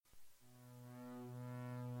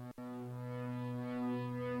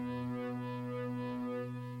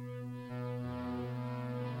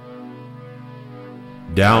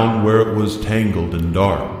down where it was tangled and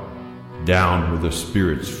dark, down where the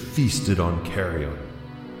spirits feasted on carrion,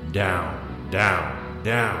 down, down,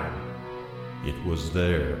 down. It was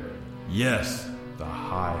there. Yes, the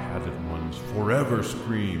high-hatted ones forever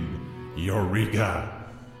screamed, Eureka!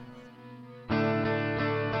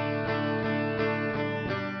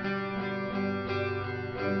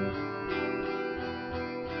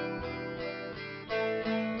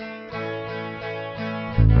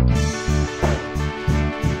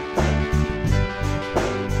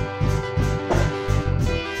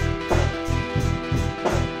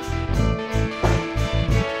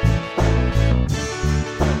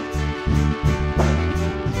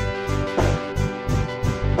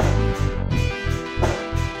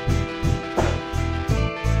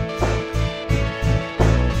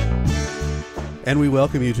 And we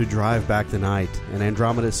welcome you to Drive Back the Night, an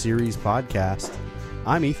Andromeda series podcast.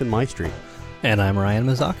 I'm Ethan Maestri. And I'm Ryan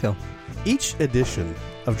Mazzacco. Each edition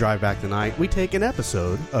of Drive Back the Night, we take an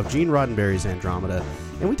episode of Gene Roddenberry's Andromeda,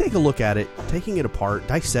 and we take a look at it, taking it apart,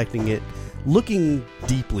 dissecting it, looking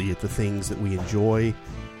deeply at the things that we enjoy,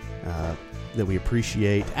 that we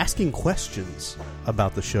appreciate, asking questions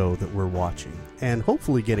about the show that we're watching, and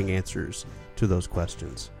hopefully getting answers to those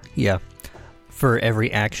questions. Yeah. For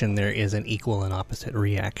every action, there is an equal and opposite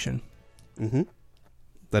reaction. Mm-hmm.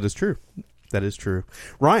 That is true. That is true.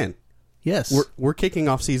 Ryan. Yes. We're kicking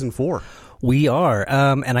off season 4. We are.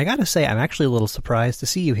 And I got to say, I'm actually a little surprised to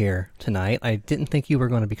see you here tonight. I didn't think you were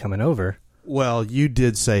going to be coming over. Well, you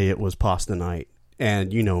did say it was pasta night,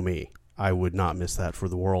 and you know me. I would not miss that for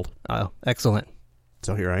the world. Oh, excellent.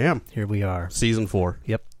 So here I am. Here we are. Season 4.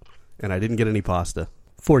 Yep. And I didn't get any pasta.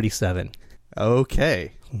 47.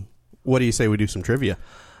 Okay. What do you say we do some trivia?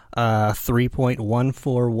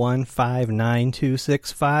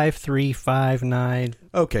 3.14159265359.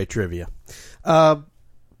 Okay, trivia.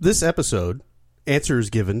 This episode, Answers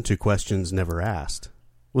Given to Questions Never Asked,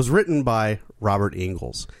 was written by Robert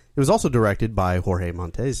Ingalls. It was also directed by Jorge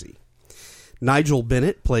Montesi. Nigel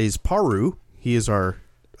Bennett plays Paru. He is our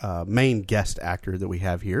main guest actor that we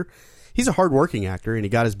have here. He's a hard-working actor, and he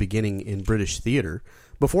got his beginning in British theater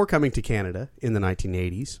before coming to Canada in the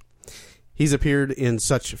 1980s. He's appeared in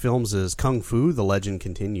such films as Kung Fu, The Legend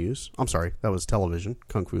Continues. I'm sorry, that was television.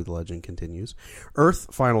 Kung Fu, The Legend Continues. Earth,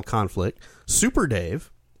 Final Conflict. Super Dave,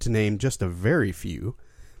 to name just a very few.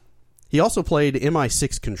 He also played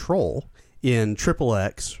MI6 Control in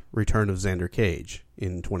XXX, Return of Xander Cage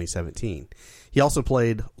in 2017. He also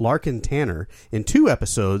played Larkin Tanner in 2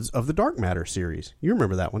 episodes of the Dark Matter series. You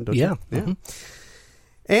remember that one, don't you? Yeah. Mm-hmm.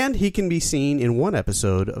 And he can be seen in 1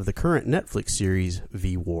 episode of the current Netflix series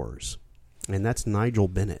V-Wars. And that's Nigel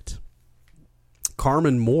Bennett.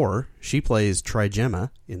 Carmen Moore, she plays Trigemma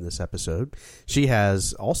in this episode. She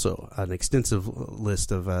has also an extensive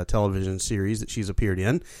list of television series that she's appeared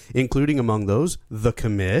in, including among those, The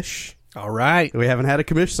Commish. All right. We haven't had a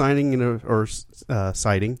Commish signing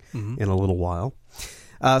sighting in a little while.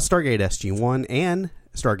 Stargate SG-1 and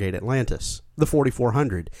Stargate Atlantis. The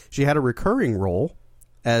 4400. She had a recurring role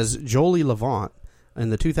as Jolie Levant in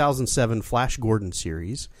the 2007 Flash Gordon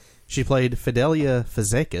series. She played Fidelia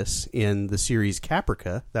Fazekas in the series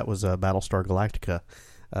Caprica. That was a Battlestar Galactica.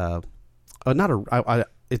 It's not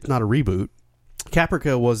a reboot.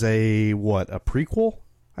 Caprica was a prequel,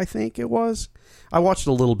 I think it was. I watched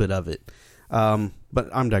a little bit of it, but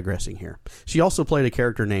I'm digressing here. She also played a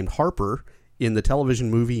character named Harper in the television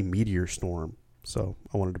movie Meteor Storm. So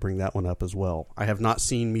I wanted to bring that one up as well. I have not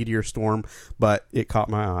seen Meteor Storm, but it caught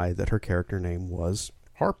my eye that her character name was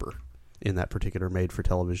Harper in that particular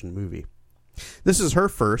made-for-television movie. This is her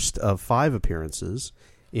first of 5 appearances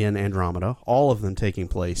in Andromeda, all of them taking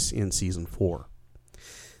place in Season 4.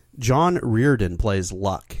 John Reardon plays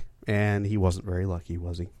Luck, and he wasn't very lucky,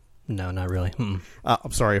 was he? No, not really.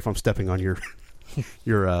 I'm sorry if I'm stepping on your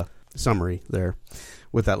summary there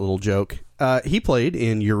with that little joke. He played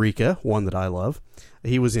in Eureka, one that I love.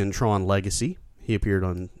 He was in Tron Legacy. He appeared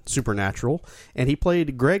on Supernatural, and he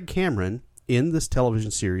played Greg Cameron in this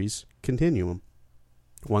television series Continuum,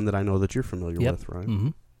 one that I know that you're familiar with, right? Mm-hmm.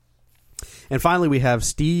 And finally, we have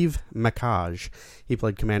Steve Macaj. He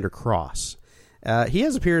played Commander Cross. He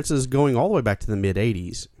has appearances going all the way back to the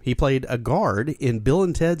mid-'80s. He played a guard in Bill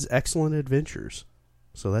and Ted's Excellent Adventures.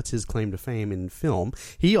 So that's his claim to fame in film.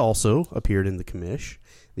 He also appeared in The Commish,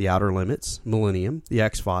 The Outer Limits, Millennium, The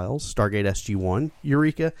X-Files, Stargate SG-1,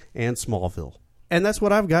 Eureka, and Smallville. And that's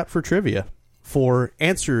what I've got for trivia. For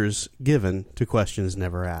answers given to questions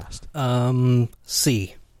never asked.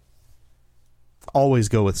 C. Always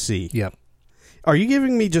go with C. Yep. Are you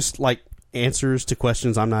giving me just like answers to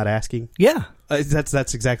questions I'm not asking? Yeah.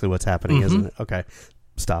 That's exactly what's happening, isn't it? Okay.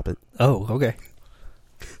 Stop it. Oh, okay.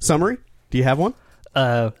 Summary? Do you have one?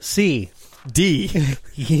 C. D.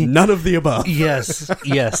 None of the above. Yes,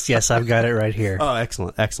 I've got it right here. Oh,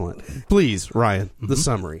 excellent. Please, Ryan, the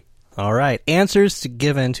summary. All right. Answers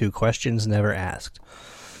given to questions never asked.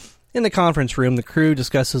 In the conference room, the crew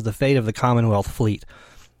discusses the fate of the Commonwealth fleet.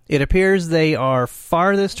 It appears they are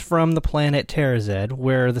farthest from the planet Terazed,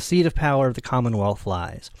 where the seat of power of the Commonwealth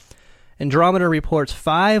lies. Andromeda reports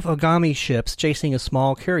 5 Ogami ships chasing a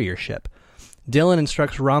small courier ship. Dylan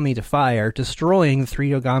instructs Rami to fire, destroying the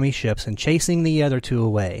 3 Ogami ships and chasing the other 2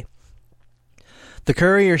 away. The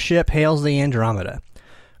courier ship hails the Andromeda.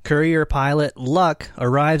 Courier pilot Luck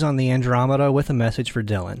arrives on the Andromeda with a message for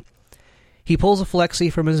Dylan. He pulls a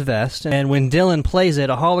flexi from his vest, and when Dylan plays it,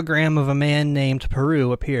 a hologram of a man named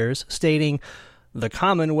Peru appears, stating, "The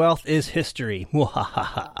Commonwealth is history."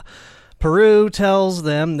 Mwahaha. Peru tells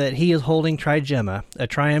them that he is holding Trigemma, a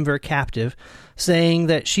triumvirate captive, saying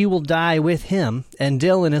that she will die with him, and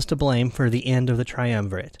Dylan is to blame for the end of the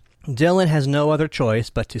triumvirate. Dylan has no other choice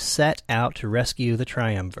but to set out to rescue the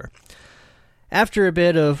triumvirate. After a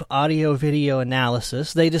bit of audio-video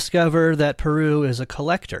analysis, they discover that Peru is a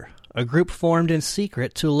collector, a group formed in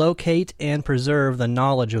secret to locate and preserve the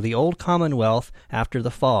knowledge of the old Commonwealth after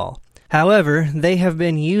the fall. However, they have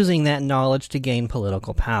been using that knowledge to gain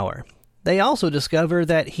political power. They also discover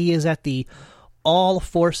that he is at the All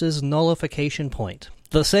Forces Nullification Point,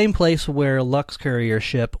 the same place where Luck's courier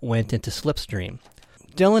ship went into Slipstream.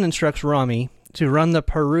 Dylan instructs Rami to run the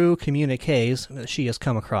Peru communiques that she has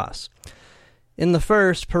come across. In the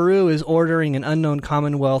first, Peru is ordering an unknown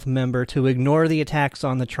Commonwealth member to ignore the attacks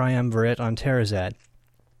on the Triumvirate on Terazed.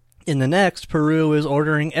 In the next, Peru is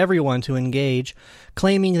ordering everyone to engage,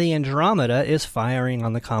 claiming the Andromeda is firing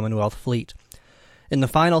on the Commonwealth fleet. In the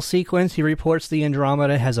final sequence, he reports the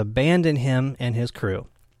Andromeda has abandoned him and his crew.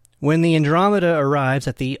 When the Andromeda arrives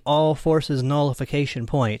at the All Forces Nullification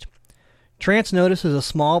Point, Trance notices a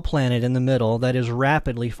small planet in the middle that is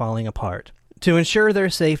rapidly falling apart. To ensure their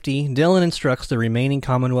safety, Dylan instructs the remaining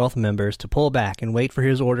Commonwealth members to pull back and wait for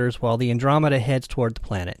his orders while the Andromeda heads toward the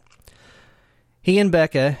planet. He and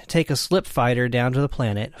Becca take a slip fighter down to the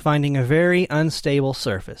planet, finding a very unstable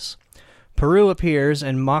surface. Peru appears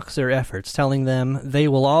and mocks their efforts, telling them they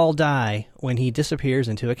will all die when he disappears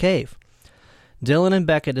into a cave. Dylan and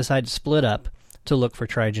Becca decide to split up to look for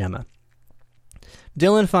Trigemma.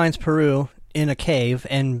 Dylan finds Peru in a cave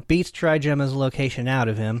and beats Trigemma's location out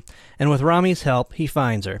of him, and with Rami's help, he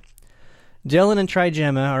finds her. Dylan and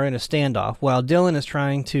Trigemma are in a standoff, while Dylan is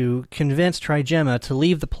trying to convince Trigemma to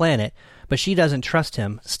leave the planet, but she doesn't trust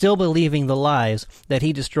him, still believing the lies that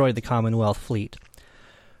he destroyed the Commonwealth fleet.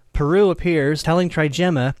 Peru appears, telling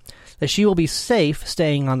Trigemma that she will be safe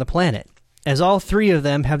staying on the planet. As all 3 of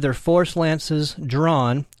them have their force lances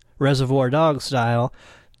drawn, Reservoir Dog style,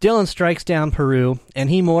 Dylan strikes down Peru, and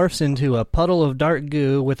he morphs into a puddle of dark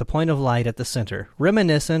goo with a point of light at the center,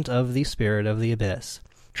 reminiscent of the spirit of the Abyss.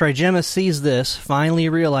 Trigemma sees this, finally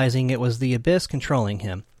realizing it was the Abyss controlling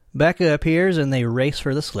him. Becca appears, and they race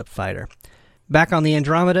for the slip fighter. Back on the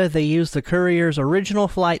Andromeda, they use the courier's original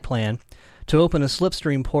flight plan to open a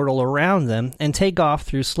slipstream portal around them and take off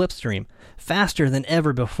through slipstream, faster than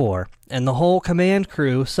ever before, and the whole command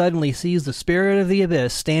crew suddenly sees the spirit of the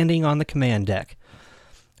Abyss standing on the command deck.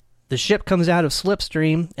 The ship comes out of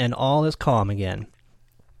slipstream, and all is calm again.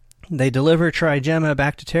 They deliver Trigemma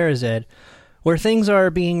back to Terazed, where things are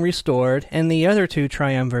being restored, and the other 2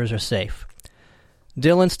 triumvirs are safe.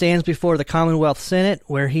 Dylan stands before the Commonwealth Senate,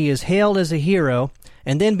 where he is hailed as a hero,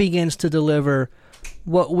 and then begins to deliver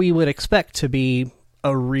what we would expect to be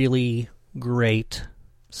a really great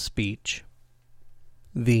speech.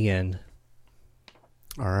 The end.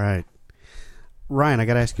 All right. Ryan, I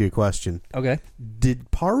got to ask you a question. Okay.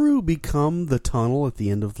 Did Paru become the tunnel at the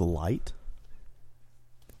end of the light?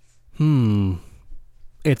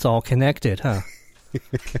 It's all connected, huh?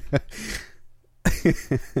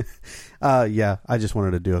 Yeah, I just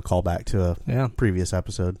wanted to do a callback to a previous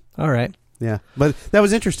episode. All right. Yeah, but that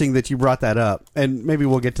was interesting that you brought that up, and maybe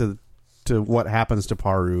we'll get to what happens to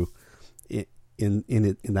Paru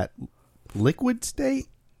in that liquid state.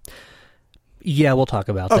 Yeah, we'll talk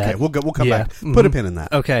about that. Okay, we'll come back. Put a pin in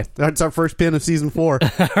that. Okay, that's our first pin of season 4.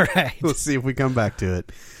 All right, let's see if we come back to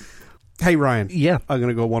it. Hey, Ryan. Yeah, I'm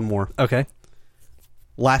gonna go one more. Okay.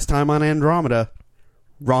 Last time on Andromeda,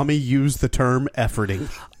 Rami used the term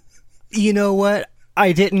efforting. You know what?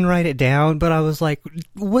 I didn't write it down, but I was like,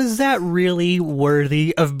 was that really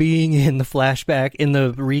worthy of being in the flashback, in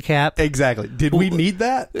the recap? Exactly. Did we need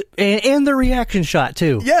that? And the reaction shot,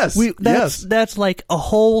 too. Yes. That's like a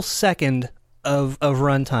whole second of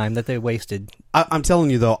runtime that they wasted. I'm telling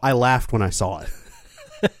you, though, I laughed when I saw it.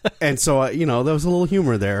 And so, there was a little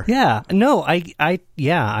humor there. Yeah. No, I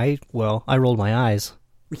rolled my eyes.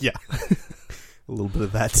 Yeah. A little bit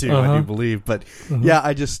of that too, I do believe. But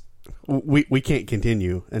we can't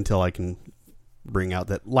continue until I can bring out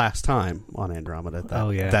that last time on Andromeda.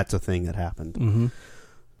 That's a thing that happened.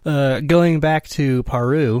 Mm-hmm. Going back to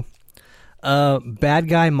Paru, bad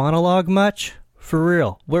guy monologue much? For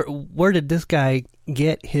real. Where did this guy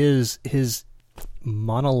get his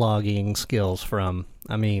monologuing skills from?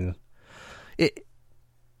 I mean,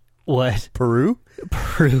 what? Peru,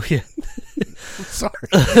 yeah.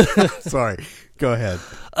 Sorry. Go ahead.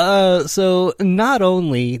 So not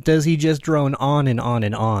only does he just drone on and on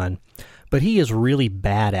and on, but he is really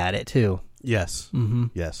bad at it too. Yes. Mm-hmm.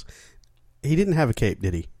 Yes. He didn't have a cape,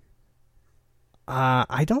 did he?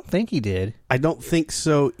 I don't think he did. I don't think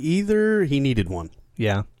so either. He needed one.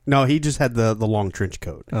 Yeah. No, he just had the long trench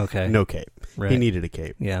coat. Okay. No cape. Right. He needed a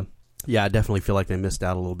cape. Yeah. Yeah, I definitely feel like they missed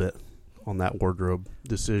out a little bit on that wardrobe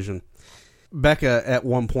decision. Becca, at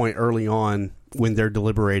one point early on, when they're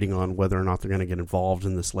deliberating on whether or not they're going to get involved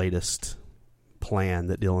in this latest plan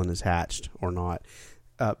that Dylan has hatched or not,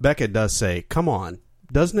 Becca does say, "Come on,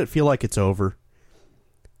 doesn't it feel like it's over?"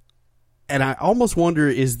 And I almost wonder,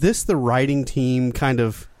 is this the writing team kind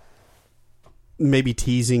of maybe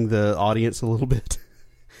teasing the audience a little bit?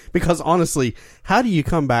 Because honestly, how do you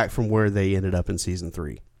come back from where they ended up in season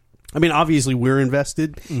 3? I mean, obviously we're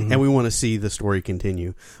invested and we want to see the story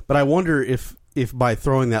continue. But I wonder if by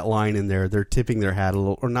throwing that line in there, they're tipping their hat a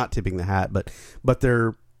little, or not tipping the hat, but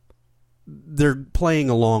they're playing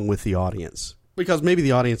along with the audience. Because maybe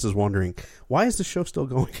the audience is wondering, why is the show still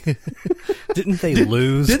going? Didn't they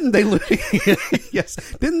lose? Didn't they lose? Yes.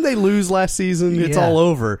 Didn't they lose last season? It's all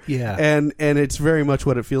over. Yeah. And it's very much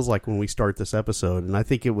what it feels like when we start this episode. And I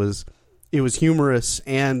think it was humorous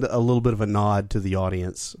and a little bit of a nod to the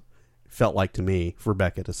audience, felt like to me, for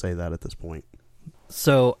Becca to say that at this point.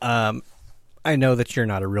 So, I know that you're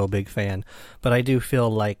not a real big fan, but I do feel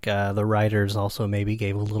like the writers also maybe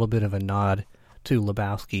gave a little bit of a nod to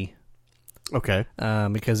Lebowski. Okay.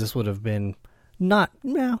 Because this would have been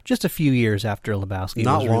just a few years after Lebowski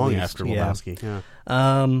Not was long released. after Lebowski,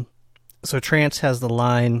 yeah. So Trance has the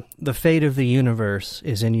line, "The fate of the universe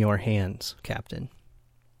is in your hands, Captain."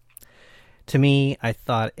 To me, I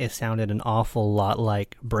thought it sounded an awful lot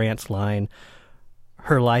like Brant's line,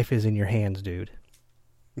 "Her life is in your hands, dude."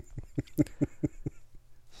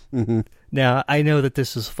 Mm-hmm. Now, I know that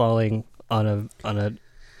this is falling on a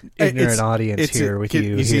ignorant audience here with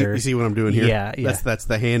you. You see what I'm doing here? Yeah. That's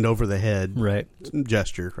the hand over the head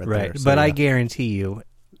gesture right there. So, but I guarantee you,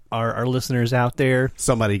 our listeners out there,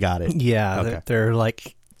 somebody got it. Yeah, okay. They're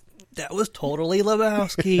like, that was totally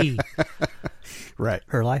Lebowski. Right.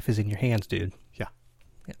 Her life is in your hands, dude. Yeah.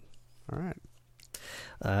 All right.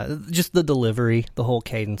 Just the delivery, the whole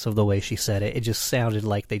cadence of the way she said it, it just sounded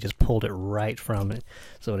like they just pulled it right from it.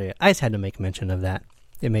 So I just had to make mention of that.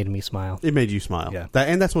 It made me smile. It made you smile. Yeah.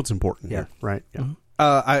 And that's what's important here, right? Yeah.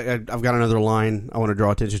 Mm-hmm. I've got another line I want to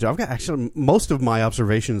draw attention to. I've got actually most of my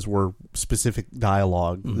observations were specific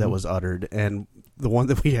dialogue that was uttered, and the one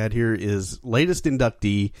that we had here is latest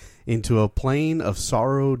inductee into a plane of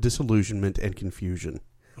sorrow, disillusionment, and confusion.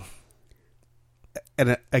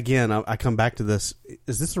 And again, I come back to this.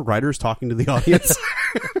 Is this the writers talking to the audience?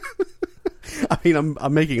 I mean,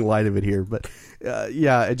 I'm making light of it here, but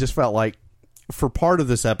it just felt like for part of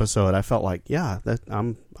this episode, I felt like, that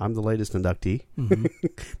I'm the latest inductee,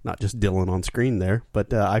 not just Dylan on screen there,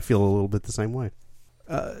 but I feel a little bit the same way.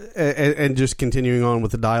 And just continuing on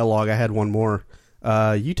with the dialogue, I had one more.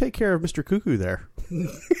 You take care of Mr. Cuckoo there.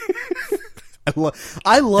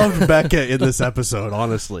 I loved Becca in this episode,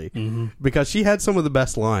 honestly, because she had some of the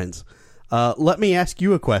best lines. Let me ask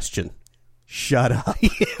you a question. Shut up.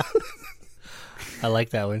 I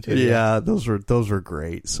like that one too. Yeah, those were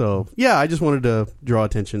great. So I just wanted to draw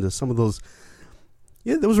attention to some of those.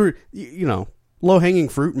 Yeah, those were low hanging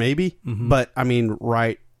fruit maybe, but I mean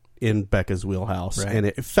right in Becca's wheelhouse, and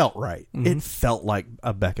it felt right. It felt like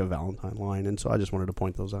a Becca Valentine line, and so I just wanted to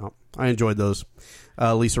point those out. I enjoyed those.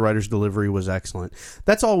 Lisa Ryder's delivery was excellent.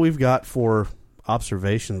 That's all we've got for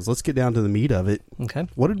observations. Let's get down to the meat of it. Okay.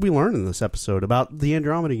 What did we learn in this episode about the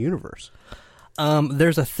Andromeda universe?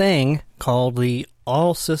 There's a thing called the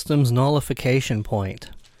all systems nullification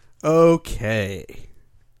point. Okay.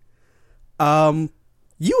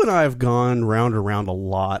 You and I have gone round and round a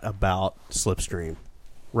lot about Slipstream,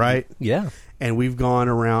 right? Yeah. And we've gone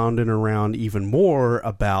around and around even more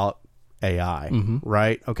about AI,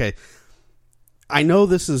 right? Okay. I know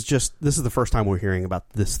this is the first time we're hearing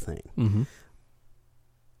about this thing.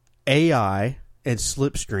 AI and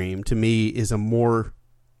Slipstream, to me, is a more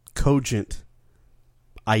cogent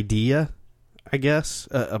idea, I guess,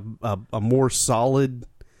 a more solid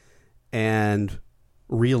and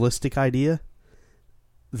realistic idea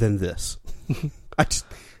than this. I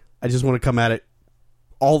just want to come at it,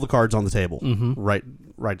 all the cards on the table, right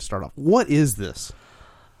to start off. What is this?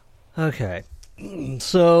 Okay.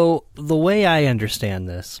 So, the way I understand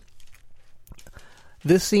this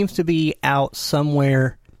seems to be out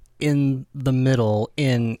somewhere in the middle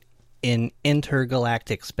in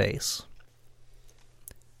intergalactic space.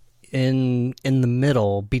 In the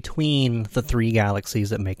middle between the three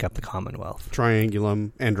galaxies that make up the Commonwealth.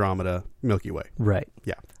 Triangulum, Andromeda, Milky Way. Right.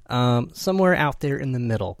 Yeah. Somewhere out there in the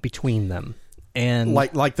middle between them. And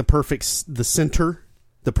like the perfect center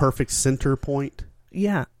point.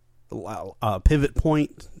 Yeah. A pivot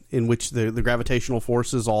point in which the gravitational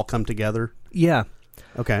forces all come together. Yeah.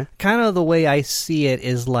 Okay. Kind of the way I see it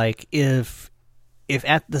is like if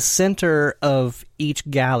at the center of each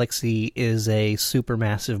galaxy is a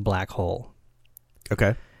supermassive black hole.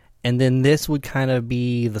 Okay. And then this would kind of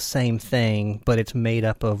be the same thing, but it's made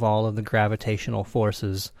up of all of the gravitational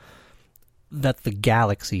forces that the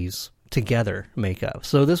galaxies together make up.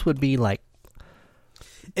 So this would be like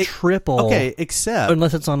triple. Okay, except...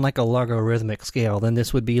 Unless it's on like a logarithmic scale, then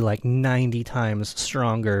this would be like 90 times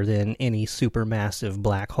stronger than any supermassive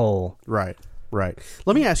black hole. Right.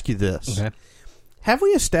 Let me ask you this. Okay. Have we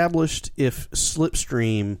established if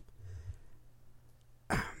Slipstream...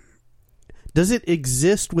 Does it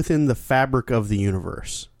exist within the fabric of the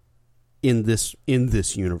universe? In this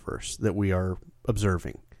universe that we are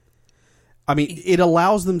observing? I mean, it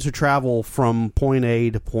allows them to travel from point A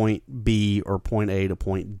to point B or point A to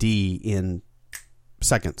point D in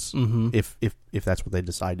seconds, if that's what they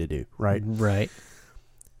decide to do, right? Right.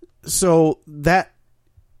 So that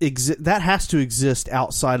has to exist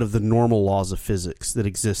outside of the normal laws of physics that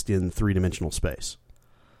exist in three-dimensional space.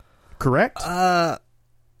 Correct? I'm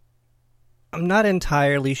not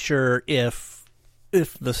entirely sure if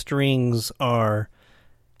the strings are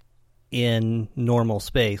in normal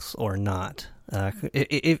space or not.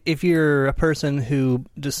 If you're a person who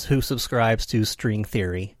subscribes to string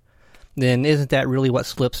theory, then isn't that really what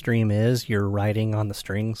Slipstream is? You're riding on the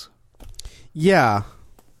strings? Yeah.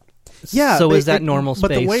 Yeah. So is that normal space?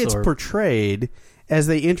 But the way it's portrayed, as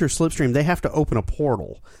they enter Slipstream, they have to open a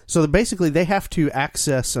portal. So basically, they have to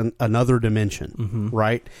access another dimension,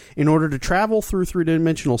 right? In order to travel through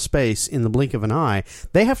three-dimensional space in the blink of an eye,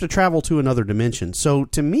 they have to travel to another dimension. So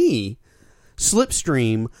to me,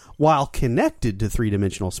 Slipstream, while connected to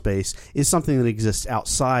three-dimensional space, is something that exists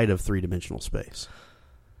outside of three-dimensional space.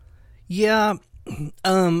 Yeah.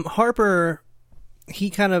 Harper...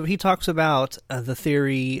 He talks about the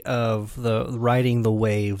theory of the riding the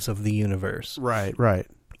waves of the universe. Right.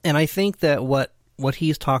 And I think that what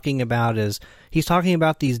he's talking about is he's talking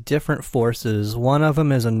about these different forces. One of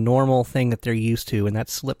them is a normal thing that they're used to, and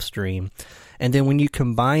that's Slipstream. And then when you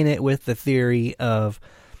combine it with the theory of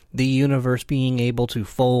the universe being able to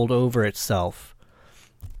fold over itself,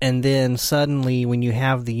 and then suddenly when you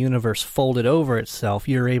have the universe folded over itself,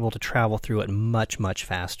 you're able to travel through it much, much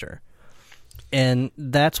faster. And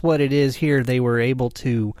that's what it is here. They were able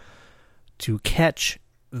to catch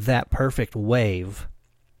that perfect wave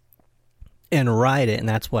and ride it, and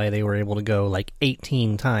that's why they were able to go like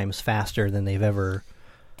 18 times faster than they've ever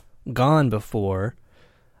gone before.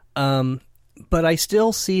 But I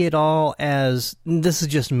still see it all as, this is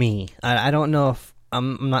just me. I don't know if,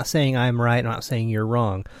 I'm not saying I'm right, I'm not saying you're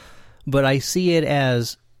wrong, but I see it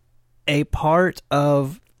as a part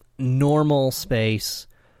of normal space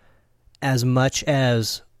as much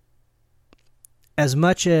as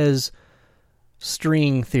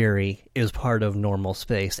string theory is part of normal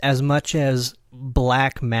space, as much as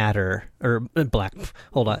dark matter or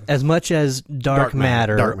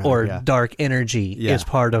dark energy is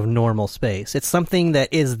part of normal space. It's something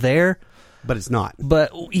that is there, but it's not.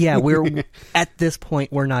 But yeah, we're at this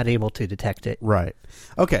point we're not able to detect it. Right.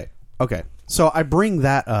 Okay. So I bring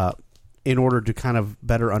that up in order to kind of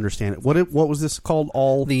better understand it. What was this called?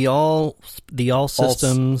 All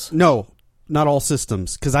systems. No, not all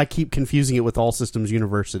systems, because I keep confusing it with All Systems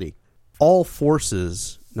University. All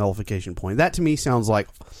forces nullification point. That to me sounds like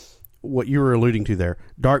what you were alluding to there.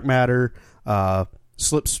 Dark matter,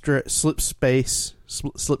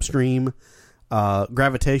 slipstream,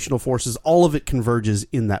 gravitational forces. All of it converges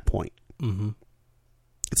in that point. Mm-hmm.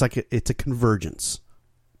 It's like it's a convergence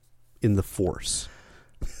in the force.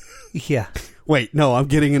 Yeah. Wait, no, I'm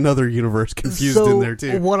getting another universe confused in there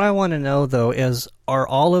too. What I want to know though is, are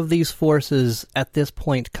all of these forces at this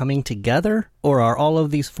point coming together, or are all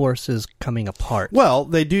of these forces coming apart? Well,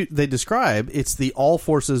 they describe it's the all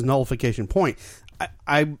forces nullification point.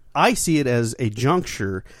 I see it as a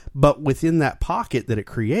juncture, but within that pocket that it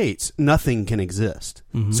creates, nothing can exist.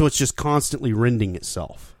 So it's just constantly rending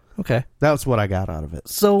itself. Okay. That's what I got out of it.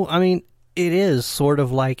 So, I mean, it is sort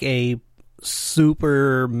of like a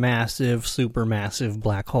supermassive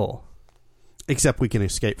black hole. Except we can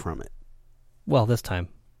escape from it. Well, this time.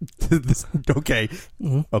 Okay.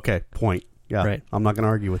 Okay, point. Yeah, Right. I'm not going to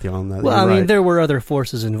argue with you on that. Well, You're I mean, right. there were other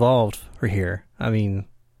forces involved for here. I mean,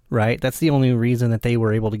 right? That's the only reason that they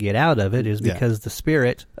were able to get out of it is because the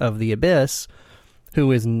spirit of the abyss,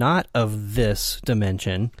 who is not of this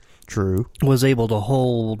dimension, True. was able to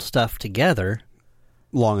hold stuff together.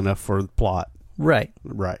 Long enough for the plot. Right.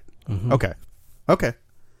 Right. Okay.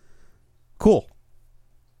 Cool.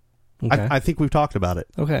 Okay. I think we've talked about it.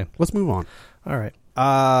 Okay. Let's move on. All right.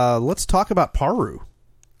 Let's talk about Paru.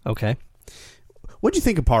 Okay. What'd you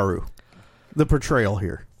think of Paru? The portrayal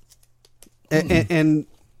here. And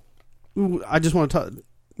I just want to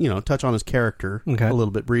touch on his character a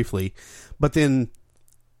little bit briefly, but then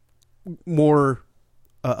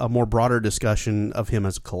a more broader discussion of him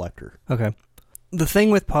as a collector. Okay. The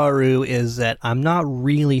thing with Paru is that I'm not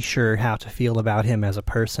really sure how to feel about him as a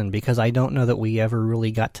person because I don't know that we ever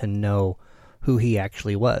really got to know who he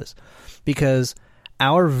actually was. Because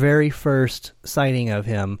our very first sighting of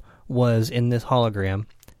him was in this hologram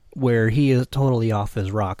where he is totally off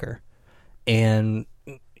his rocker and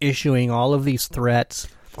issuing all of these threats.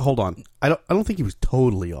 Hold on. I don't think he was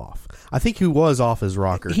totally off. I think he was off his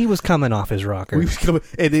rocker. He was coming off his rocker.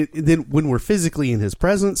 And then when we're physically in his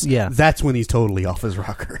presence, that's when he's totally off his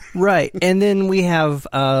rocker. Right. And then we have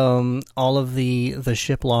all of the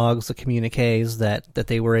ship logs, the communiques that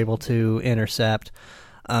they were able to intercept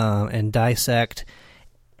and dissect.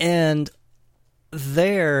 And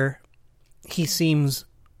there he seems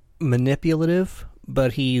manipulative,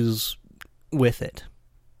 but he's with it.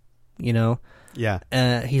 You know? Yeah.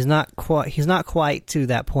 He's not quite to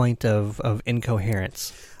that point of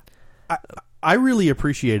incoherence. I really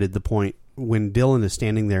appreciated the point when Dylan is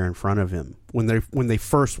standing there in front of him when they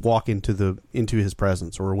first walk into his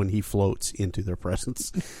presence, or when he floats into their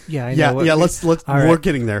presence. Yeah, I know. Let's all we're right.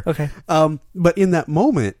 getting there. Okay. But in that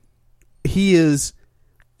moment, he is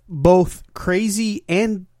both crazy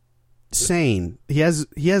and sane. He has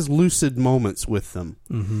lucid moments with them,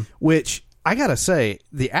 which I gotta say,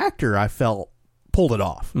 the actor I felt pulled it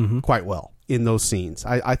off quite well in those scenes.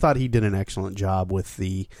 I thought he did an excellent job with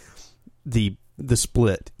the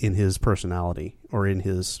split in his personality or in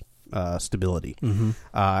his stability.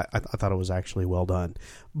 I thought it was actually well done.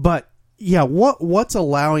 But yeah, what's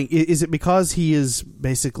allowing? Is it because he is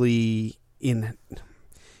basically in?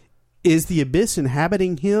 Is the abyss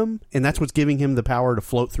inhabiting him, and that's what's giving him the power to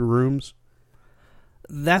float through rooms?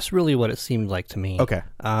 That's really what it seemed like to me. Okay.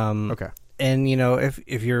 Okay. And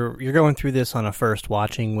if you're going through this on a first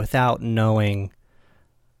watching without knowing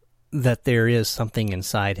that there is something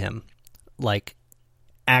inside him, like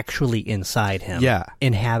actually inside him,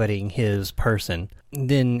 inhabiting his person,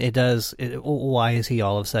 then why is he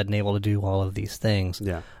all of a sudden able to do all of these things?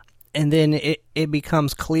 Yeah. And then it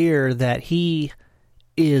becomes clear that he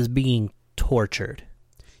is being tortured.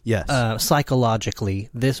 Yes. Psychologically,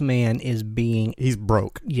 this man is being... He's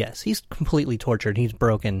broke. Yes, he's completely tortured. He's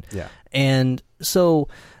broken. Yeah. And so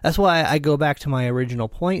that's why I go back to my original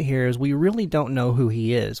point here is we really don't know who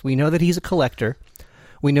he is. We know that he's a collector.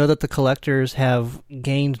 We know that the collectors have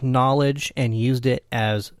gained knowledge and used it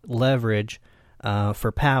as leverage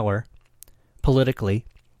for power politically.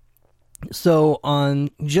 So on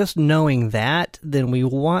just knowing that, then we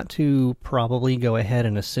want to probably go ahead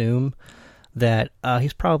and assume that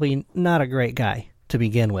he's probably not a great guy to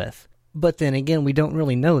begin with. But then again, we don't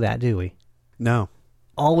really know that, do we? No.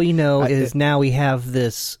 All we know is now we have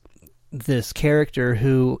this character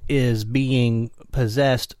who is being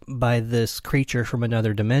possessed by this creature from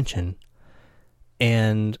another dimension,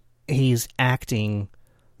 and he's acting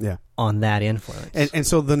on that influence. And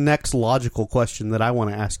so the next logical question that I want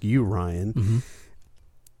to ask you, Ryan,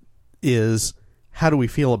 is how do we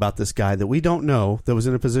feel about this guy that we don't know, that was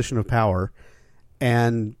in a position of power,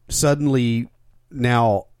 and suddenly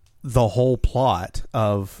now the whole plot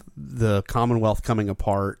of the Commonwealth coming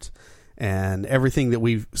apart and everything that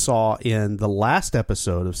we saw in the last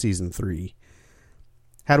episode of season 3,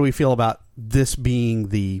 how do we feel about this being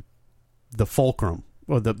the fulcrum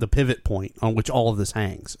or the pivot point on which all of this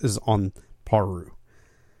hangs is on Paru?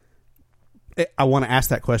 I want to ask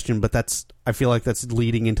that question, but I feel like that's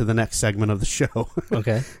leading into the next segment of the show.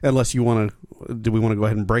 Okay. Unless you want to, do we want to go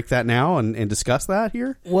ahead and break that now and discuss that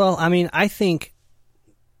here? Well, I mean, I think,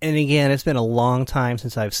 and again, it's been a long time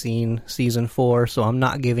since I've seen season 4, so I'm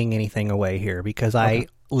not giving anything away here because I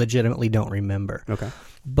legitimately don't remember. Okay.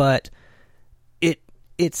 But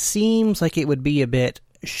it seems like it would be a bit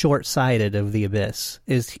short-sighted of the Abyss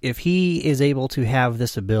is if he is able to have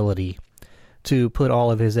this ability to put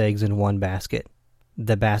all of his eggs in one basket,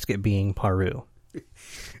 the basket being Paru.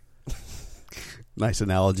 Nice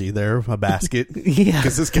analogy there, a basket. Yeah.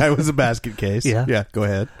 Because this guy was a basket case. Yeah. Yeah, go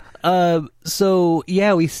ahead. So,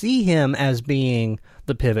 yeah, we see him as being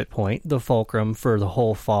the pivot point, the fulcrum for the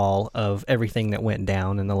whole fall of everything that went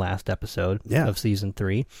down in the last episode of Season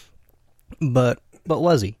 3. But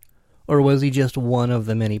was he? Or was he just one of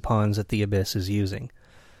the many pawns that the Abyss is using?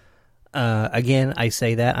 Again, I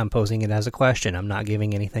say that, I'm posing it as a question. I'm not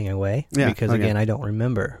giving anything away because, again, I don't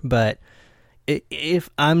remember. But if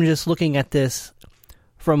I'm just looking at this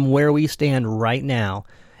from where we stand right now,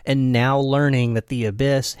 and now learning that the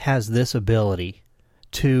Abyss has this ability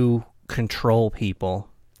to control people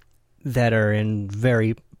that are in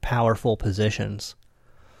very powerful positions,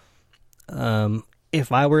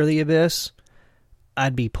 if I were the Abyss,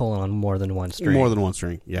 I'd be pulling on more than one string. More than one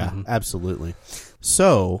string, yeah, absolutely.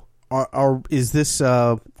 So, is this,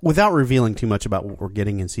 without revealing too much about what we're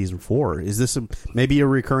getting in Season 4, is this maybe a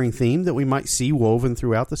recurring theme that we might see woven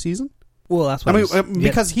throughout the season? Well, that's what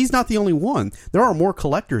because he's not the only one. There are more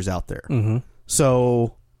collectors out there. Mm-hmm.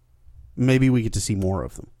 So, maybe we get to see more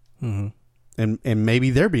of them. Mm-hmm. And maybe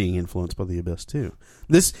they're being influenced by the Abyss, too.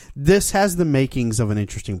 This has the makings of an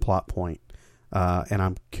interesting plot point. And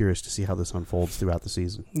I'm curious to see how this unfolds throughout the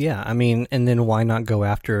season. Yeah, I mean, and then why not go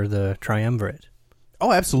after the Triumvirate?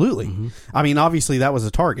 Oh, absolutely. Mm-hmm. I mean, obviously that was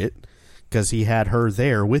a target because he had her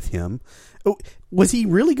there with him. Was he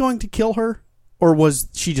really going to kill her, or was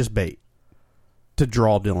she just bait to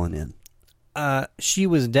draw Dylan in? She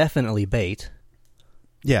was definitely bait.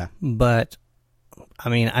 Yeah. But, I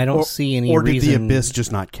mean, I don't see any reason... Or reason... did the Abyss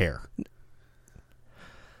just not care?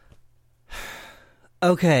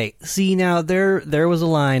 Okay, see, now, there was a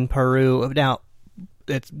line, Paru... Now,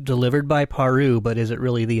 it's delivered by Paru, but is it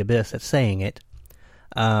really the Abyss that's saying it?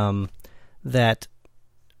 That...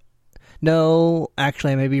 No,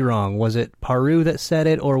 actually, I may be wrong. Was it Paru that said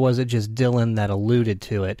it, or was it just Dylan that alluded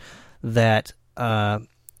to it? That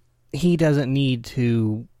he doesn't need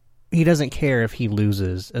to... He doesn't care if he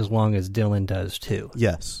loses as long as Dylan does, too.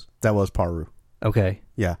 Yes, that was Paru. Okay.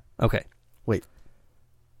 Yeah. Okay. Wait.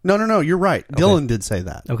 No, you're right. Okay. Dylan did say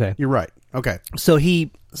that. Okay. You're right. Okay. So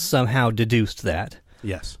he somehow deduced that.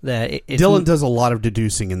 Yes. That Dylan does a lot of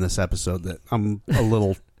deducing in this episode that I'm a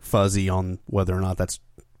little fuzzy on whether or not that's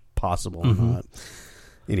possible or not.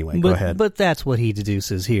 Anyway, go ahead. But that's what he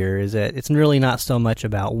deduces here, is that it's really not so much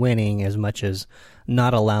about winning as much as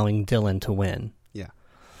not allowing Dylan to win. Yeah.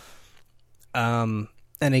 And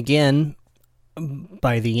again,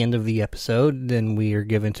 by the end of the episode, then we are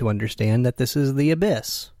given to understand that this is the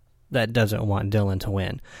Abyss that doesn't want Dylan to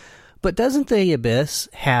win. But doesn't the Abyss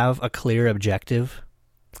have a clear objective?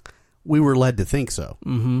 We were led to think so.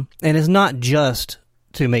 Mm-hmm. And it's not just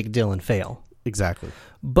to make Dylan fail. Exactly.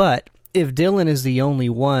 But if Dylan is the only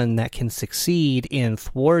one that can succeed in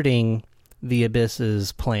thwarting the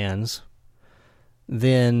Abyss's plans,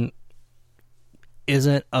 then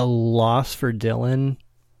isn't a loss for Dylan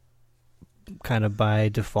kind of by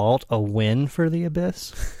default a win for the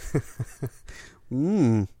Abyss?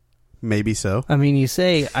 Maybe so. I mean, you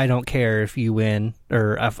say, I don't care if you win,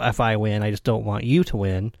 or if I win, I just don't want you to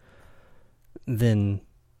win. Then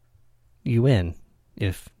you win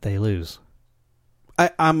if they lose.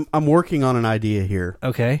 I'm working on an idea here.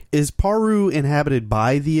 Okay. Is Paru inhabited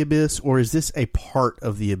by the Abyss, or is this a part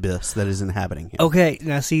of the Abyss that is inhabiting him? Okay,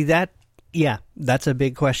 now see that, yeah, that's a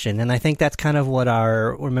big question, and I think that's kind of what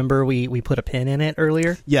remember we put a pin in it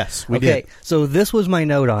earlier? Yes, we did. Okay, so this was my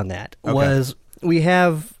note on that, was we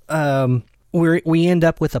have, we end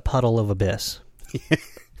up with a puddle of Abyss.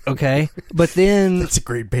 Okay, but then... That's a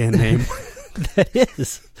great band name. That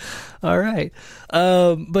is. All right.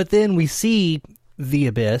 But then we see the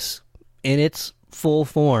Abyss in its full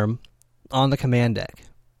form on the command deck.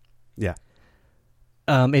 Yeah.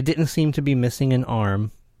 It didn't seem to be missing an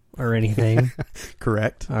arm or anything.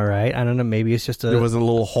 Correct. All right. I don't know. Maybe it's just there was a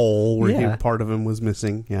little hole where part of him was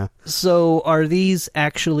missing. Yeah. So are these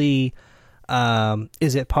actually...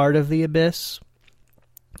 is it part of the Abyss?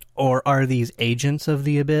 Or are these agents of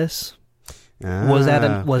the Abyss? Was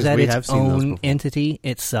that its own entity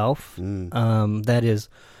itself? That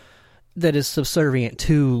is subservient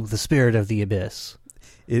to the spirit of the Abyss.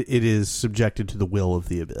 It is subjected to the will of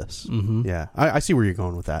the Abyss. Mm-hmm. Yeah, I see where you're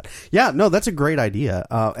going with that. Yeah, no, that's a great idea,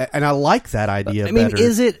 and I like that idea. I mean, better.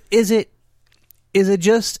 is it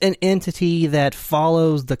just an entity that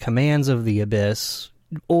follows the commands of the Abyss,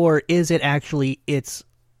 or is it actually its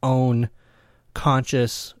own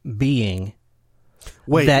conscious being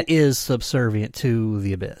Wait. that is subservient to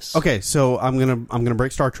the abyss. Okay, so I'm gonna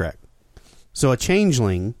break Star Trek. So a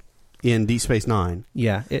changeling in Deep Space Nine.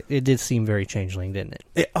 Yeah, it did seem very changeling, didn't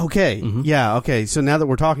it? Okay, yeah, okay. So now that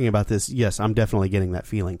we're talking about this, yes, I'm definitely getting that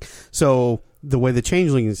feeling. So the way the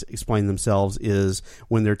changelings explain themselves is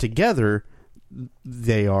when they're together,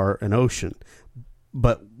 they are an ocean,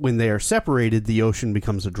 but when they are separated, the ocean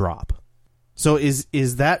becomes a drop. So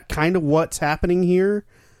is that kind of what's happening here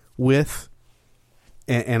with?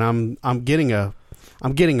 And I'm getting a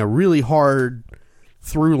really hard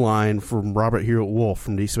through line from Robert Hewitt Wolf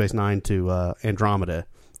from Deep Space Nine to Andromeda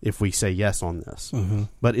if we say yes on this. Mm-hmm.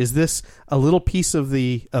 But is this a little piece of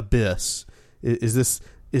the abyss? Is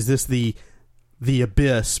this the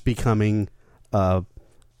abyss becoming a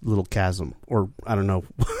little chasm, or I don't know,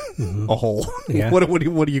 a hole? Yeah. What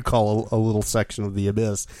do you call a little section of the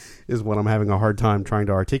abyss? Is what I'm having a hard time trying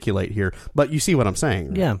to articulate here. But you see what I'm saying,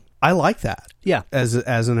 right? Yeah. I like that. Yeah. As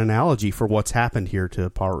an analogy for what's happened here to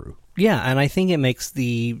Paru. Yeah, and I think it makes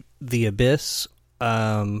the abyss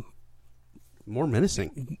More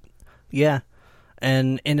menacing. yeah.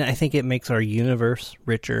 And I think it makes our universe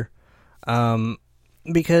richer.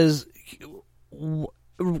 Because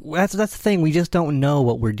that's the thing, we just don't know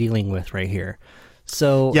what we're dealing with right here.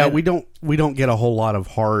 So yeah, we don't get a whole lot of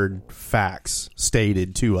hard facts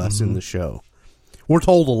stated to us in the show. We're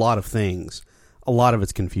told a lot of things. A lot of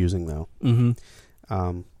it's confusing, though.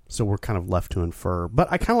 Mm-hmm. So we're kind of left to infer. But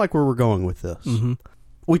I kind of like where we're going with this. Mm-hmm.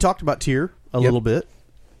 We talked about Tyr a little bit,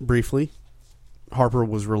 briefly. Harper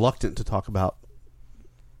was reluctant to talk about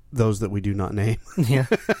those that we do not name. Yeah.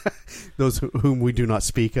 Those whom we do not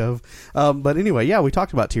speak of. But anyway, yeah, we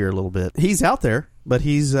talked about Tyr a little bit. He's out there, but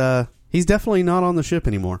he's definitely not on the ship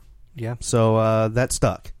anymore. Yeah. So that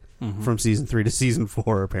stuck from season 3 to season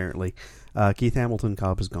 4, apparently. Keith Hamilton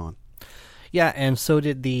Cobb is gone. Yeah, and so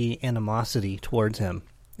did the animosity towards him.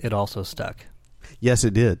 It also stuck. Yes,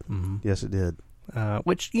 it did. Mm-hmm. Yes, it did.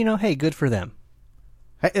 Which, hey, good for them.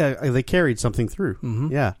 Hey, they carried something through.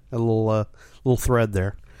 Mm-hmm. Yeah, a little thread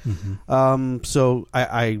there. Mm-hmm. So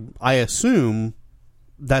I assume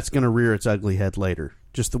that's going to rear its ugly head later.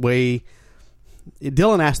 Just the way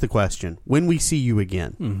Dylan asked the question: when we see you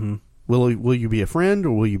again, will you be a friend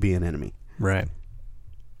or will you be an enemy? Right.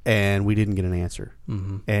 And we didn't get an answer.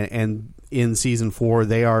 Mm-hmm. And in season 4,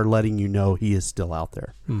 they are letting you know he is still out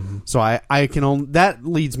there. Mm-hmm. So I can only, that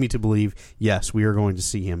leads me to believe, yes, we are going to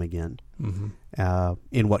see him again. Mm-hmm.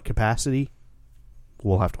 In what capacity?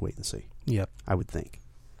 We'll have to wait and see. Yep. I would think.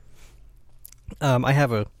 I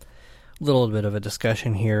have a little bit of a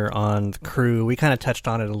discussion here on the crew. We kind of touched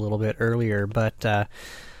on it a little bit earlier, but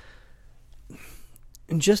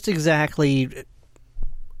just exactly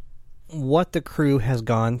what the crew has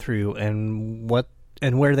gone through and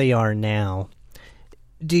where they are now.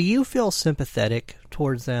 Do you feel sympathetic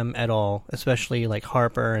towards them at all, especially like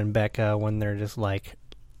Harper and Becca, when they're just like,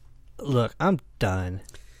 look, I'm done?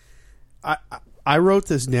 I wrote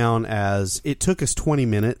this down as it took us 20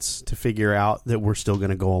 minutes to figure out that we're still going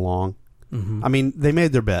to go along. Mm-hmm. I mean, they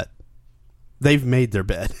made their bet. They've made their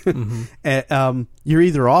bet. Mm-hmm. You're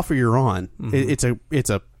either off or you're on. Mm-hmm.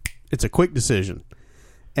 It's a quick decision.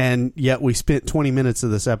 And yet we spent 20 minutes of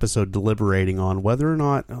this episode deliberating on whether or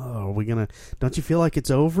not, are we going to, don't you feel like it's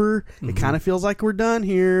over? Mm-hmm. It kind of feels like we're done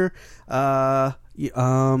here. And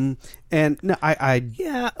no, I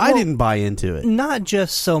didn't buy into it. Not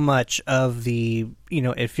just so much of the,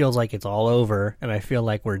 it feels like it's all over and I feel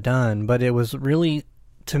like we're done, but it was really,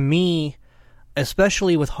 to me,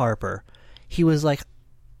 especially with Harper, he was like,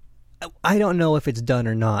 I don't know if it's done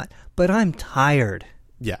or not, but I'm tired.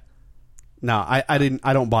 Yeah. No, I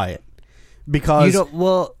don't buy it. Because you don't.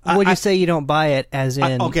 Well, would you say you don't buy it as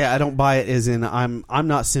in? I don't buy it as in I'm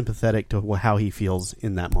not sympathetic to how he feels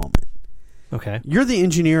in that moment. Okay. You're the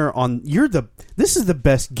engineer this is the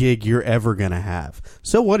best gig you're ever going to have.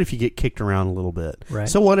 So what if you get kicked around a little bit? Right.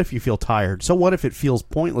 So what if you feel tired? So what if it feels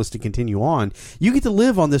pointless to continue on? You get to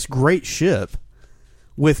live on this great ship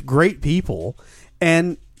with great people,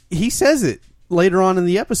 and he says it later on in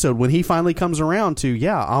the episode when he finally comes around to,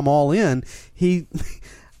 yeah, I'm all in.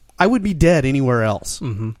 I would be dead anywhere else.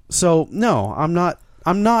 Mm-hmm. So no, I'm not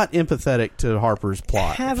empathetic to Harper's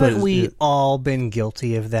plot. Haven't we all been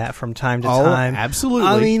guilty of that from time to time? Absolutely.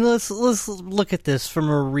 I mean, let's look at this from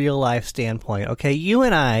a real life standpoint. Okay, you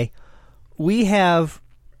and I, we have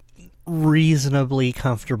reasonably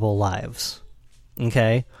comfortable lives.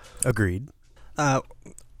 Okay? Agreed.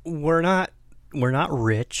 We're not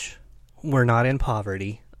rich. We're not in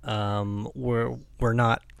poverty. We're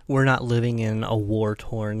not living in a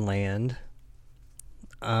war-torn land.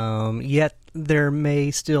 Yet there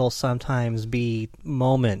may still sometimes be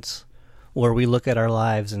moments where we look at our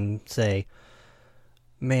lives and say,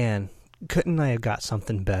 man, couldn't I have got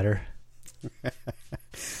something better?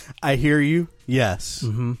 I hear you. Yes.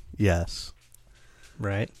 Mm-hmm. Yes.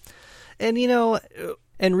 Right. And,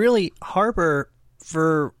 and really, Harper,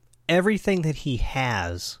 for everything that he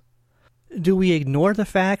has, do we ignore the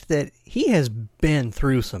fact that he has been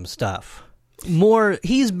through some stuff?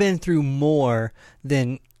 He's been through more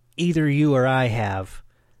than either you or I have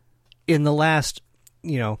in the last,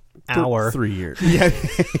 hour. 3 years. Yeah.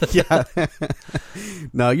 Yeah.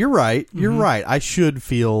 No, you're right. You're right. I should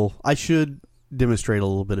demonstrate a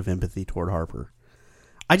little bit of empathy toward Harper.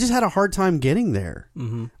 I just had a hard time getting there.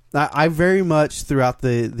 Mm-hmm. I very much throughout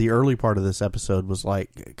the early part of this episode was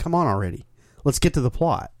like, come on already. Let's get to the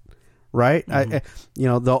plot. Right?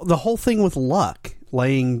 Mm-hmm. The whole thing with Luck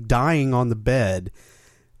dying on the bed.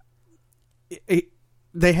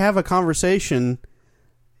 They have a conversation.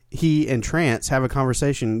 He and Trance have a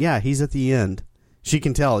conversation. Yeah, he's at the end. She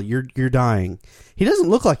can tell you're dying. He doesn't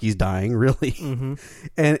look like he's dying, really. Mm-hmm.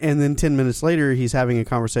 And then 10 minutes later, he's having a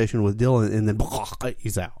conversation with Dylan, and then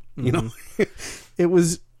he's out. Mm-hmm. It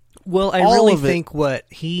was. Well, I really think what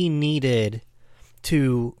he needed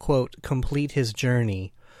to quote complete his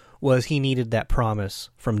journey was he needed that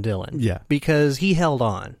promise from Dylan. Yeah, because he held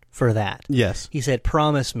on for that. Yes, he said,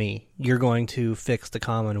 "Promise me you're going to fix the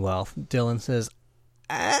Commonwealth." Dylan says,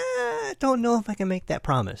 I don't know if I can make that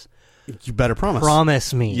promise. You better promise.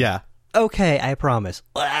 Promise me. Yeah. Okay, I promise.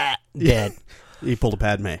 Dead. He pulled a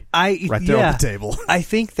Padme. Right there on the table. I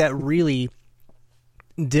think that really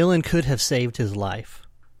Dylan could have saved his life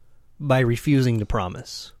by refusing to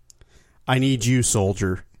promise. I need you,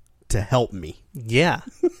 soldier, to help me. Yeah.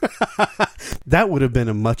 That would have been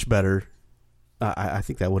a much better... I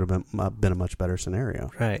think that would have been a much better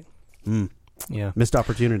scenario. Right. Yeah. Missed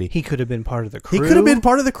opportunity. He could have been part of the crew. He could have been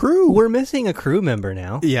part of the crew. We're missing a crew member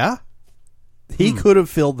now. Yeah. He could have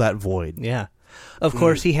filled that void. Yeah. Of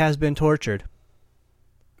course, he has been tortured.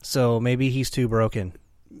 So maybe he's too broken.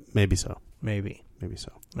 Maybe so. Maybe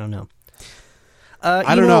so. I don't know.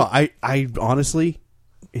 I don't know. I honestly,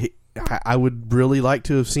 I would really like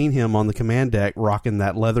to have seen him on the command deck rocking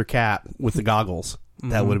that leather cap with the goggles. Mm-hmm.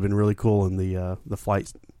 That would have been really cool in the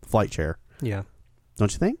flight chair. Yeah.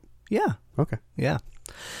 Don't you think? Yeah. Okay. Yeah.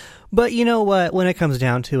 But you know what? When it comes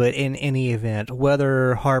down to it, in any event,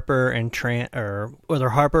 whether Harper and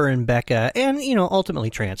Becca, and ultimately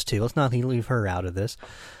Trance too. Let's not leave her out of this.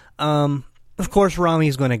 Of course,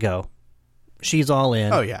 Rami's going to go. She's all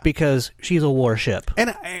in. Oh yeah, because she's a warship.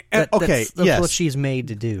 And that's what she's made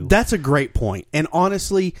to do. That's a great point. And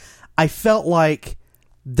honestly, I felt like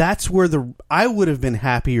that's where I would have been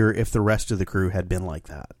happier if the rest of the crew had been like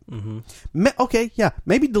that. Mm-hmm. Okay, yeah,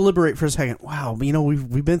 maybe deliberate for a second. Wow,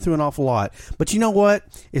 we've been through an awful lot, but you know what?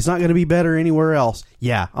 It's not going to be better anywhere else.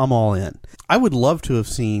 Yeah, I'm all in. I would love to have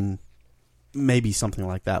seen maybe something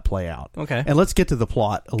like that play out. Okay, and let's get to the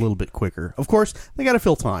plot a little bit quicker. Of course, they got to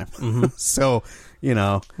fill time, so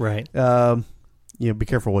right. Be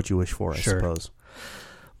careful what you wish for. I suppose,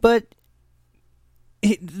 but.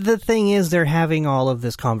 The thing is, they're having all of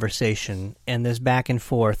this conversation and this back and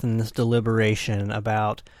forth and this deliberation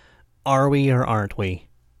about are we or aren't we?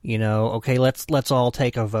 Okay, let's all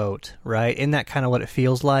take a vote, right? Isn't that kind of what it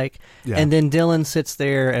feels like? Yeah. And then Dylan sits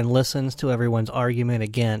there and listens to everyone's argument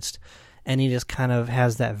against, and he just kind of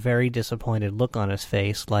has that very disappointed look on his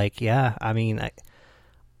face, like, yeah, I mean,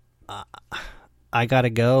 I gotta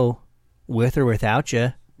go with or without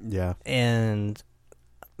you. Yeah, and.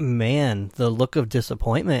 Man, the look of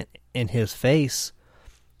disappointment in his face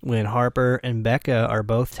when Harper and Becca are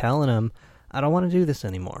both telling him, I don't want to do this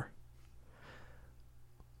anymore.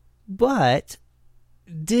 But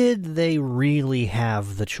did they really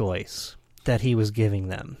have the choice that he was giving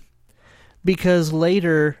them? Because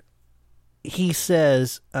later he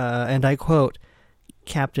says, and I quote,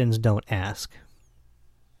 "Captains don't ask."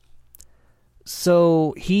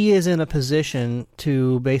 So he is in a position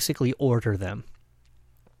to basically order them.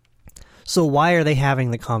 So why are they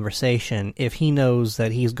having the conversation if he knows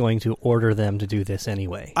that he's going to order them to do this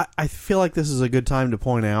anyway? I feel like this is a good time to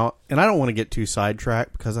point out, and I don't want to get too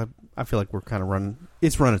sidetracked because I feel like we're kind of run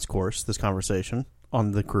its course, this conversation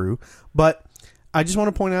on the crew. But I just want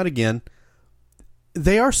to point out again,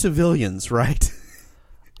 they are civilians, right?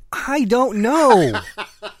 I don't know.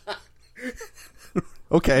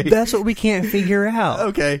 Okay. That's what we can't figure out.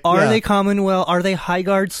 Okay. Are they Commonwealth? Are they High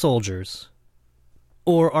Guard soldiers?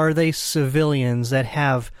 Or are they civilians that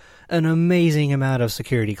have an amazing amount of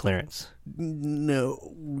security clearance?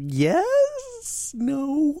 No. Yes?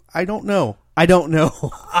 No. I don't know. I don't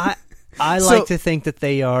know. I like to think that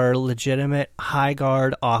they are legitimate high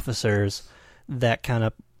guard officers that kind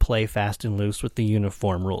of play fast and loose with the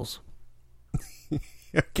uniform rules.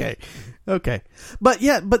 Okay. But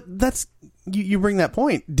that's, you bring that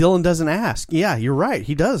point. Dylan doesn't ask. Yeah, you're right.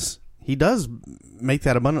 He does make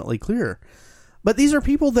that abundantly clear. But these are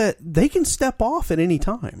people that they can step off at any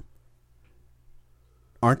time.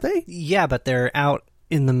 Aren't they? Yeah, but they're out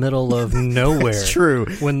in the middle of nowhere. That's true.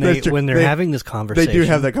 When they're having this conversation. They do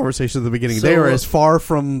have that conversation at the beginning. So, they are as far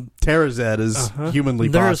from Terrazet as humanly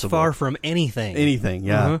they're possible. as far from anything. Anything,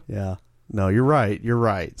 yeah. Yeah. No, you're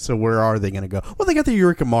right. So where are they going to go? Well, they got the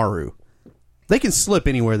Yurikamaru. They can slip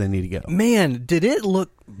anywhere they need to go. Man, did it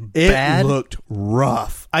look bad? It looked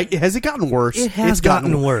rough. Has it gotten worse? It has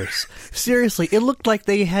gotten worse. Seriously, it looked like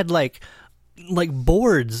they had like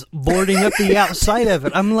boards boarding up the outside of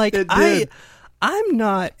it. I'm like, I'm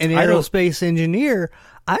not an aerospace engineer.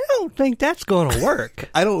 I don't think that's going to work.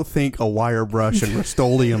 I don't think a wire brush and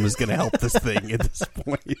Rust-Oleum is going to help this thing at this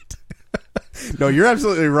point. No, you're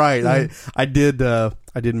absolutely right. I did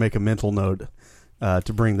make a mental note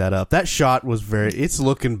to bring that up. That shot was it's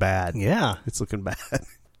looking bad. Yeah. It's looking bad.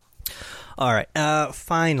 All right.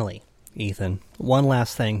 Finally, Ethan, one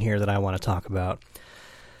last thing here that I want to talk about.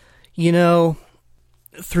 You know,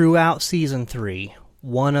 throughout season 3,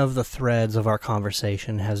 one of the threads of our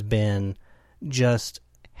conversation has been just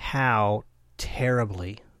how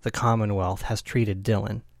terribly the Commonwealth has treated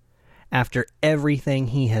Dylan after everything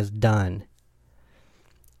he has done.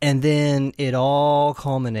 And then it all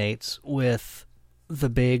culminates with the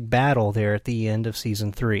big battle there at the end of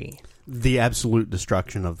season 3. The absolute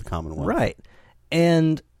destruction of the Commonwealth. Right.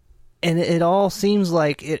 And it all seems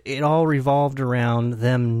like it all revolved around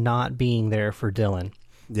them not being there for Dylan.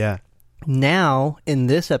 Yeah. Now, in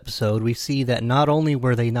this episode, we see that not only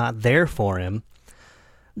were they not there for him,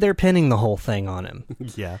 they're pinning the whole thing on him.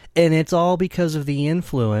 Yeah. And it's all because of the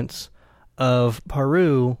influence of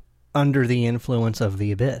Paru under the influence of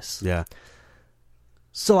the Abyss. Yeah.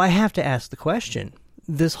 So I have to ask the question.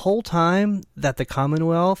 This whole time that the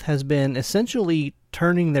Commonwealth has been essentially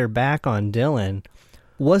turning their back on Dylan,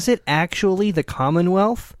 was it actually the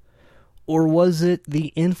Commonwealth, or was it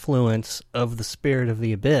the influence of the Spirit of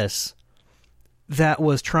the Abyss that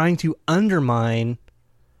was trying to undermine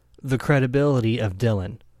the credibility of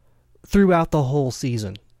Dylan throughout the whole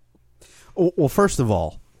season? Well, first of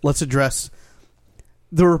all, let's address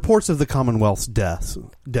the reports of the Commonwealth's death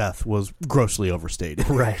was grossly overstated.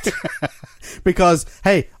 Right. Because,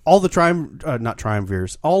 hey, all the not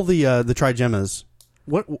triumvirs, all the trigemmas,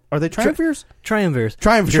 what are they, triumvirs? Triumvirs.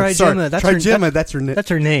 Triumvirs, sorry. Trigema, that's her name. That's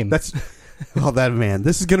her name.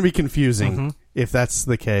 This is going to be confusing if that's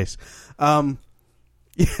the case. Yeah,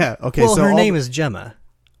 okay. Well, so her name is Gemma,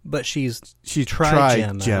 but she's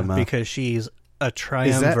Trigemma Trigemma because she's a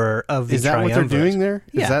triumvir of the triumvirs. Is that what they're doing there?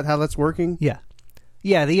 Yeah. Is that how that's working? Yeah.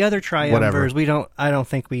 Yeah, the other triumvirs, I don't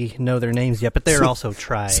think we know their names yet, but they're also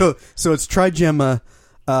tri. So it's Trigemma,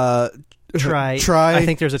 I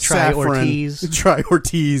think there's a Tri-Ortiz.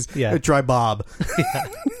 Tri-Ortiz, yeah. Tri-Bob. Yeah.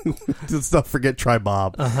 Let's not forget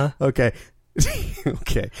Tri-Bob. Okay.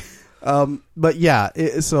 Okay. But yeah,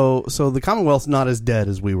 so the Commonwealth's not as dead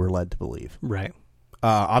as we were led to believe. Right.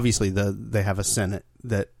 Obviously, they have a Senate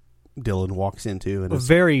that Dylan walks into. And a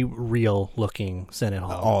very real-looking Senate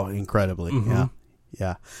hall. Oh, incredibly.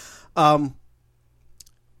 Yeah.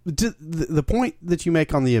 The point that you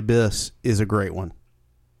make on the Abyss is a great one.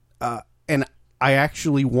 And I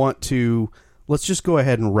actually want to... Let's just go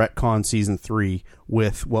ahead and retcon Season 3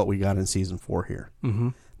 with what we got in Season 4 here. Mm-hmm.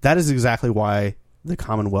 That is exactly why the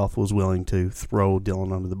Commonwealth was willing to throw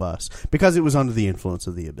Dylan under the bus. Because it was under the influence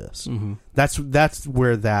of the Abyss. Mm-hmm. That's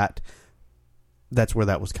where that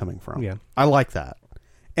was coming from. Yeah. I like that.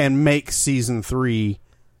 And make Season 3...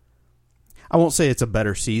 I won't say it's a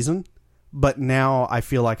better season, but now I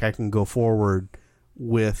feel like I can go forward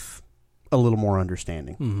with a little more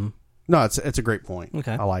understanding. Mm-hmm. No, it's a great point.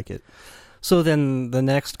 Okay. I like it. So then the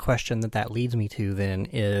next question that leads me to then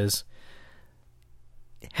is,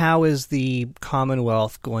 how is the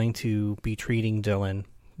Commonwealth going to be treating Dylan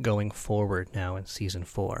going forward now in Season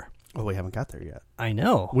 4? Well, we haven't got there yet. I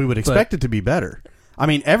know. We would expect it to be better. I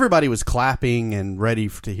mean, everybody was clapping and ready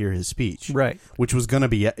to hear his speech. Right. Which was going to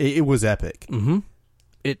be... It was epic. Mm-hmm.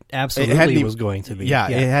 It absolutely was going to be. Yeah,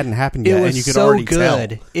 it hadn't happened yet, and you could already tell.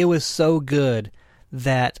 It was so good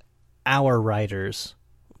that our writers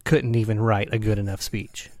couldn't even write a good enough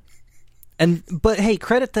speech. But hey,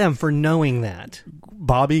 credit them for knowing that.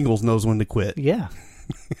 Bob Ingalls knows when to quit. Yeah.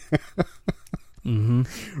 Mm-hmm.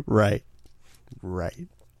 Right.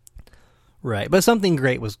 But something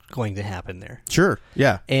great was going to happen there. Sure,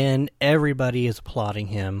 yeah. And everybody is applauding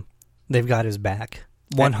him. They've got his back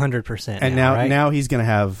 100%. And now he's going to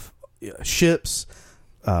have ships,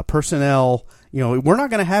 personnel. We're not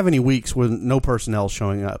going to have any weeks with no personnel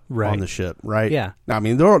showing up on the ship, right? Yeah. I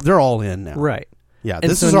mean, they're all in now. Right. Yeah,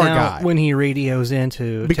 and this so is our now, guy. When he radios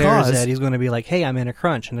into Terrazet, he's going to be like, hey, I'm in a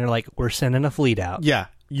crunch. And they're like, we're sending a fleet out. Yeah,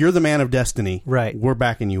 you're the man of destiny. Right. We're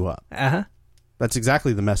backing you up. Uh-huh. That's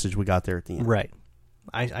exactly the message we got there at the end. Right.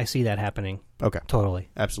 I see that happening. Okay. Totally.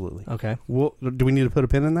 Absolutely. Okay. Well, do we need to put a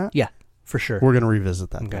pin in that? Yeah, for sure. We're going to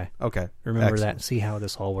revisit that. Okay. Okay. Remember Excellent. that and see how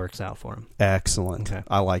this all works out for him. Excellent. Okay.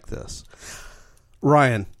 I like this.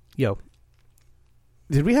 Ryan. Yo.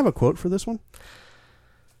 Did we have a quote for this one?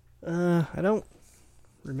 I don't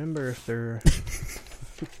remember if there...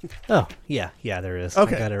 Oh, yeah, there is.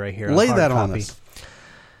 Okay. I got it right here. Lay Hard that on copy. us.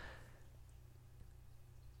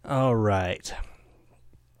 All right.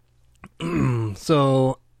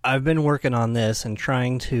 So I've been working on this and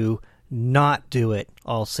trying to not do it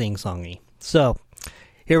all sing-songy. So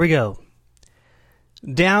here we go.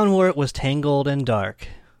 Down where it was tangled and dark,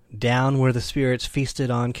 down where the spirits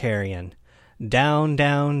feasted on carrion, down,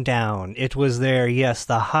 down, down, it was there, yes,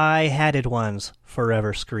 the high-hatted ones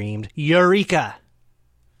forever screamed, Eureka!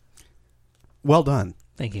 Well done.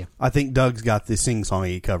 Thank you. I think Doug's got the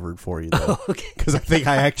sing-songy covered for you, though. Okay. Because I think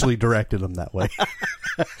I actually directed him that way.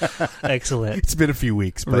 Excellent. It's been a few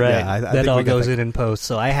weeks, but right. yeah. I that think all goes in post,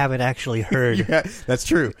 so I haven't actually heard. Yeah, that's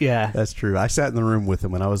true. Yeah. That's true. I sat in the room with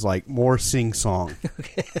him, and I was like, more sing-song.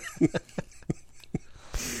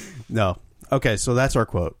 No. Okay, so that's our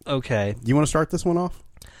quote. Okay. You want to start this one off?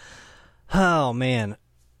 Oh, man.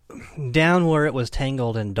 Down where it was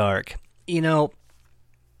tangled and dark.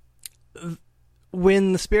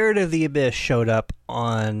 When the Spirit of the Abyss showed up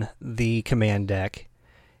on the command deck,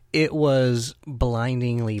 it was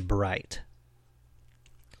blindingly bright.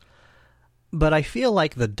 But I feel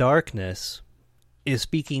like the darkness is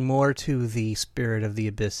speaking more to the Spirit of the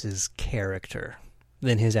Abyss's character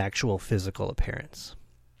than his actual physical appearance.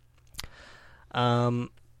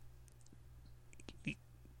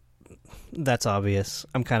 That's obvious.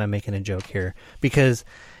 I'm kind of making a joke here because,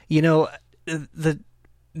 the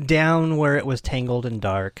down where it was tangled and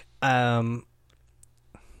dark, I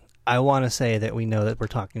want to say that we know that we're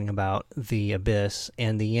talking about the Abyss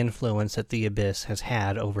and the influence that the Abyss has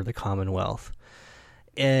had over the Commonwealth.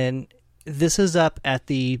 And this is up at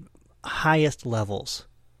the highest levels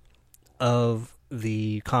of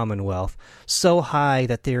the Commonwealth, so high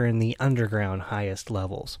that they're in the underground highest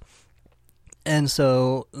levels. And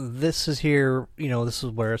so this is here, this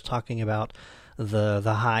is where it's talking about the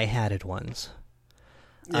high-hatted ones.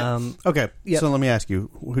 Yeah. Okay, yep. So let me ask you,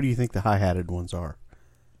 who do you think the high-hatted ones are?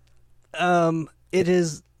 It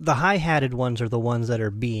is the high-hatted ones are the ones that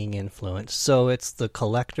are being influenced. So it's the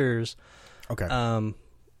collectors, Okay.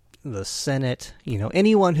 The Senate,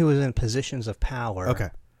 anyone who is in positions of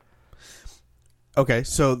power. Okay,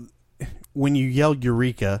 so when you yell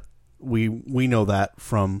Eureka, we know that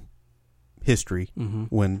from history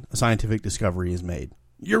when a scientific discovery is made.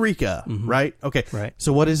 Eureka, right? Okay. Right.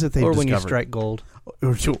 So what is it they've discovered? Or when you strike gold.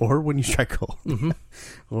 Or when you strike gold.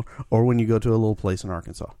 or when you go to a little place in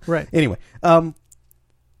Arkansas. Right. Anyway,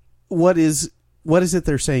 what is it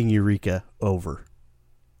they're saying Eureka over?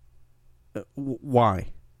 Why?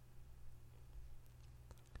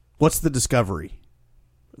 What's the discovery?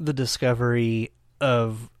 The discovery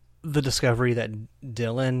that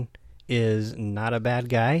Dylan is not a bad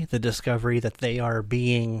guy. The discovery that they are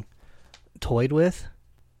being toyed with.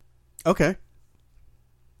 Okay.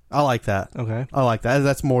 I like that. Okay. I like that.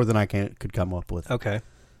 That's more than I could come up with. Okay.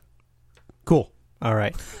 Cool. All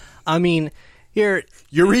right. I mean, here,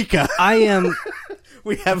 Eureka. I am.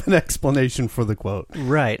 We have an explanation for the quote.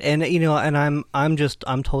 Right. And and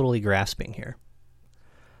I'm totally grasping here.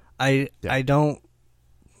 I don't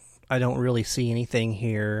really see anything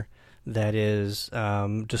here that is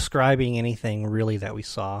describing anything really that we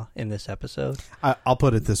saw in this episode. I'll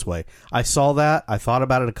put it this way. I saw that. I thought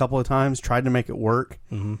about it a couple of times, tried to make it work.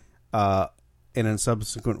 Mm-hmm. And in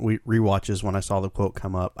subsequent rewatches, when I saw the quote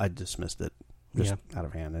come up, I dismissed it just out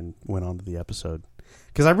of hand and went on to the episode.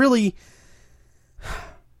 Because I really...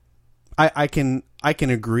 I can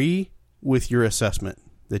agree with your assessment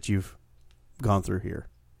that you've gone through here.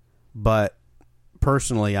 But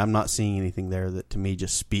personally, I'm not seeing anything there that to me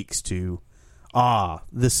just speaks to,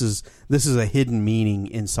 this is a hidden meaning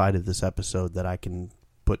inside of this episode that I can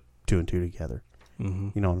put two and two together.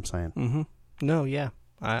 Mm-hmm. You know what I'm saying? Mm-hmm. No, yeah.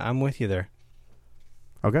 I'm with you there.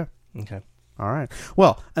 Okay. Okay. All right.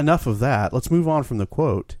 Well, enough of that. Let's move on from the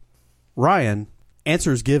quote. Ryan,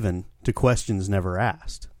 answers given to questions never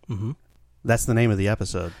asked. Mm-hmm. That's the name of the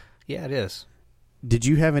episode. Yeah, it is. Did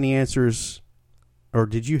you have any answers or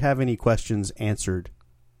did you have any questions answered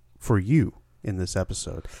for you in this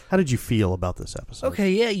episode? How did you feel about this episode?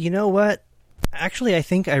 Okay, yeah, you know what? Actually, I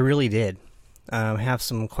think I really did have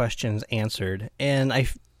some questions answered. And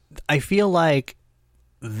I feel like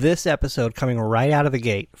this episode coming right out of the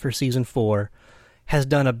gate for Season 4 has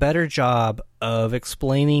done a better job of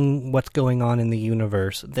explaining what's going on in the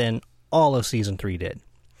universe than all of Season 3 did.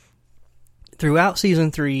 Throughout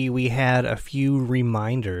Season 3, we had a few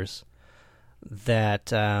reminders that,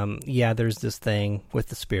 there's this thing with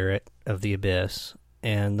the spirit of the Abyss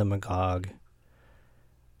and the Magog.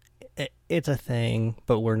 It's a thing,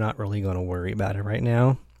 but we're not really going to worry about it right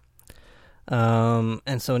now.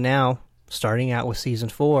 And so now, starting out with Season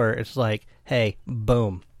 4, it's like, hey,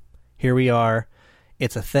 boom, here we are.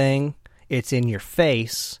 It's a thing. It's in your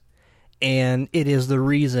face. And it is the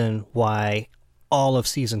reason why all of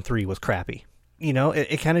Season 3 was crappy. You know,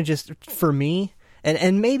 it kind of just, for me,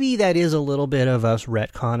 and maybe that is a little bit of us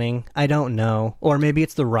retconning. I don't know. Or maybe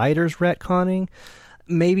it's the writers retconning.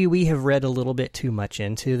 Maybe we have read a little bit too much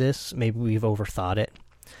into this. Maybe we've overthought it.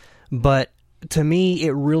 But to me,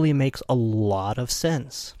 it really makes a lot of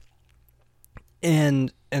sense.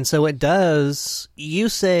 And so it does. You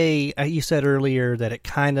said earlier that it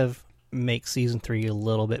kind of makes Season 3 a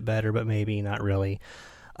little bit better, but maybe not really.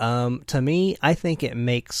 To me, I think it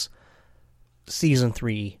makes Season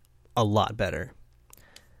 3 a lot better.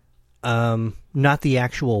 Not the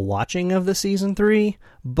actual watching of the Season 3,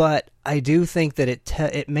 but I do think that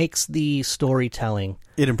it makes the storytelling.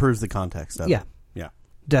 It improves the context of it. Yeah.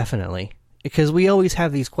 Definitely. Because we always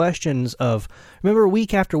have these questions of, remember,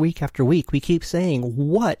 week after week after week, we keep saying,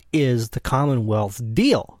 what is the Commonwealth's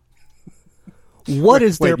deal? What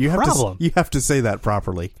is their problem? You have to say that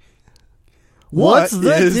properly. What's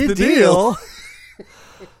the deal?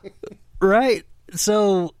 Right?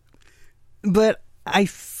 So, but I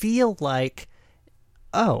feel like,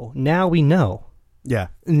 oh, now we know. Yeah.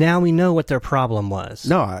 Now we know what their problem was.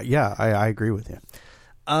 No, I agree with you.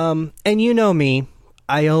 And you know me,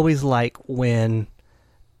 I always like when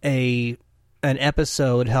an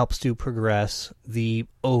episode helps to progress the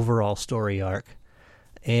overall story arc.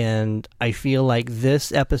 And I feel like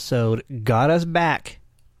this episode got us back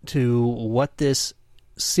to what this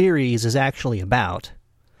series is actually about.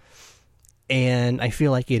 And I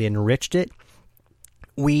feel like it enriched it.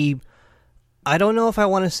 I don't know if I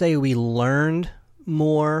want to say we learned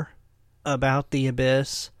more about the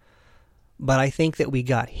Abyss, but I think that we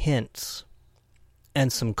got hints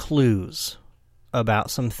and some clues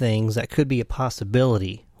about some things that could be a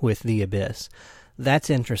possibility with the Abyss. That's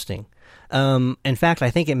interesting. In fact, I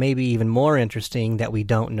think it may be even more interesting that we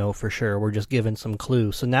don't know for sure. We're just given some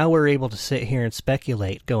clues. So now we're able to sit here and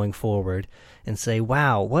speculate going forward and say,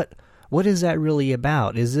 wow, what is that really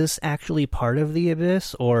about? Is this actually part of the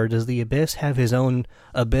Abyss, or does the Abyss have his own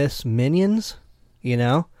Abyss minions? You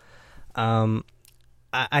know?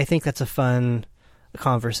 I think that's a fun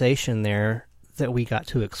conversation there that we got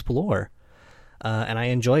to explore. And I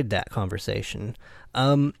enjoyed that conversation.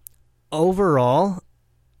 Overall,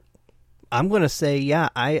 I'm going to say, yeah,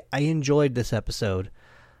 I enjoyed this episode.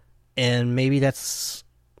 And maybe that's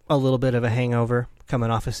a little bit of a hangover coming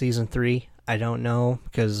off of Season 3. I don't know,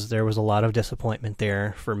 because there was a lot of disappointment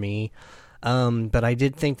there for me. But I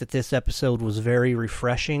did think that this episode was very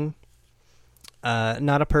refreshing.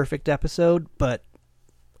 Not a perfect episode, but,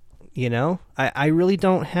 you know, I really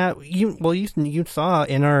don't have... You saw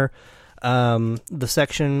in our... the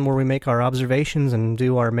section where we make our observations and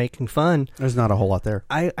do our making fun. There's not a whole lot there.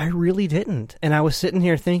 I really didn't. And I was sitting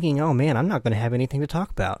here thinking, oh man, I'm not going to have anything to talk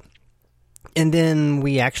about. And then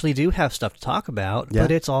we actually do have stuff to talk about,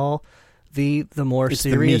 but it's all the more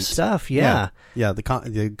serious stuff. Yeah.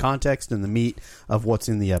 The context and the meat of what's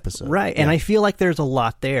in the episode. Right. Yeah. And I feel like there's a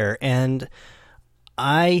lot there. And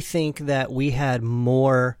I think that we had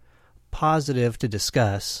more positive to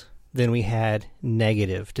discuss than we had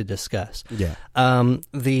negative to discuss. Yeah.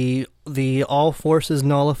 The all forces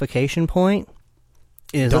nullification point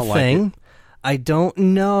is a thing. Like I don't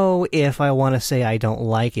know if I want to say I don't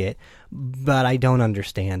like it, but I don't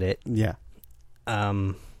understand it. Yeah.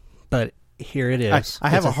 But here it is. I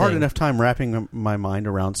have a hard enough time wrapping my mind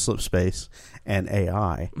around slip space and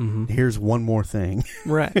AI. Mm-hmm. Here's one more thing.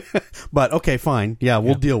 Right. But okay, fine. Yeah,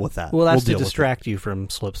 we'll deal with that. Well, that's to distract you from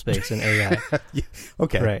slip space and AI. Yeah.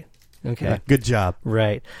 Okay. Right. Okay. Yeah, good job.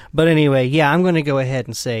 Right. But anyway, yeah, I'm going to go ahead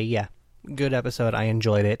and say, yeah, good episode. I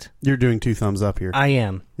enjoyed it. You're doing 2 thumbs up here. I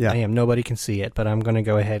am. Yeah. I am. Nobody can see it, but I'm going to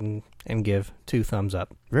go ahead and give 2 thumbs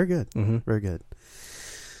up. Very good. Mm-hmm. Very good.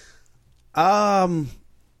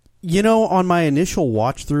 You know, on my initial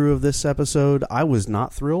watch through of this episode, I was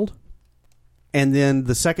not thrilled. And then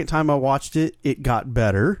the second time I watched it, it got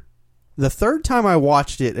better. The third time I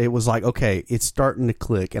watched it, it was like, okay, it's starting to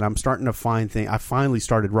click, and I'm starting to find things. I finally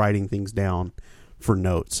started writing things down for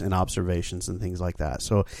notes and observations and things like that.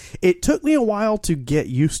 So it took me a while to get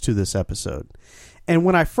used to this episode. And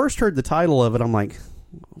when I first heard the title of it, I'm like,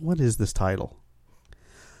 what is this title?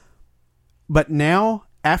 But now,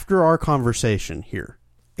 after our conversation here,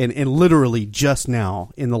 and literally just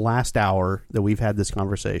now, in the last hour that we've had this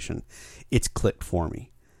conversation, it's clicked for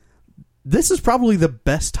me. This is probably the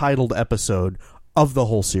best titled episode of the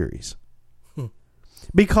whole series.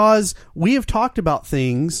 Because we have talked about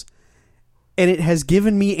things, and it has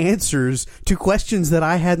given me answers to questions that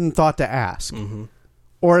I hadn't thought to ask. Mm-hmm.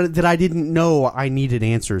 Or that I didn't know I needed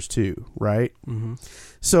answers to, right? Mm-hmm.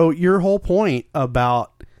 So your whole point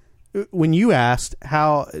about when you asked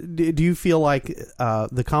how do you feel like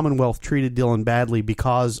the Commonwealth treated Dylan badly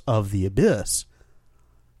because of the Abyss?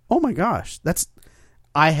 Oh my gosh,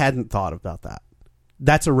 I hadn't thought about that.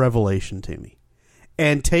 That's a revelation to me.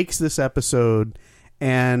 And takes this episode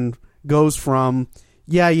and goes from,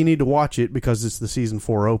 yeah, you need to watch it because it's the season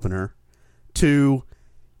 4 opener, to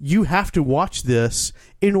you have to watch this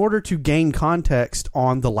in order to gain context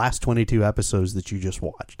on the last 22 episodes that you just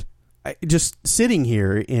watched. Just sitting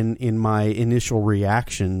here in my initial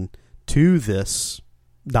reaction to this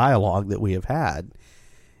dialogue that we have had,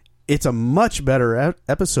 it's a much better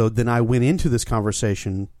episode than I went into this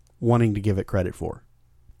conversation wanting to give it credit for.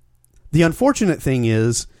 The unfortunate thing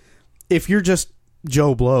is, if you're just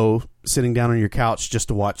Joe Blow sitting down on your couch just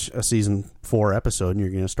to watch a season 4 episode and you're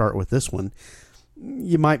going to start with this one,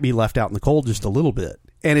 you might be left out in the cold just a little bit.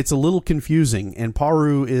 And it's a little confusing. And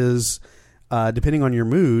Paru is, depending on your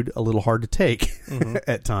mood, a little hard to take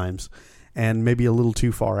at times. And maybe a little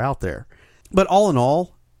too far out there. But all in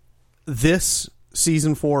all, this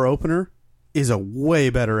season 4 opener is a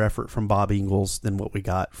way better effort from Bob Ingalls than what we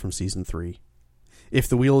got from season 3. If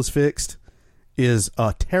the Wheel is Fixed is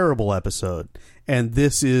a terrible episode. And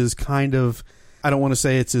this is kind of, I don't want to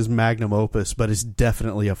say it's his magnum opus, but it's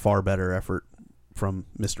definitely a far better effort from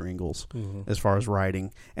Mr. Ingalls as far as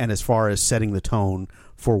writing and as far as setting the tone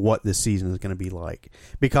for what this season is going to be like.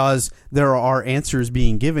 Because there are answers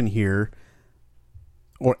being given here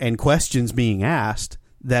and questions being asked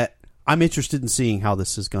that I'm interested in seeing how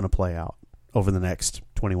this is going to play out over the next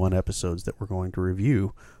 21 episodes that we're going to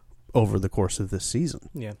review over the course of this season.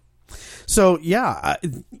 Yeah. So, yeah,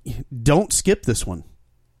 don't skip this one.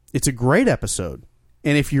 It's a great episode.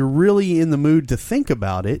 And if you're really in the mood to think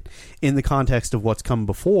about it in the context of what's come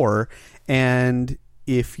before, and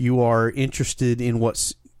if you are interested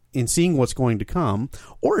in seeing what's going to come,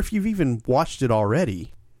 or if you've even watched it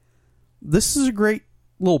already, this is a great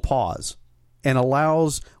little pause and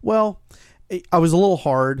allows, well, I was a little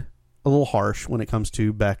harsh when it comes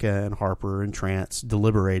to Becca and Harper and Trance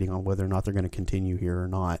deliberating on whether or not they're going to continue here or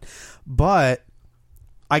not. But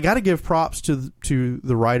I got to give props to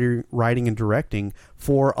the writing and directing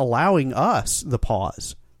for allowing us the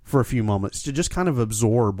pause for a few moments to just kind of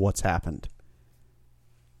absorb what's happened.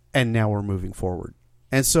 And now we're moving forward.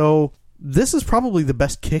 And so this is probably the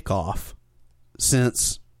best kickoff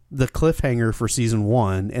since the cliffhanger for season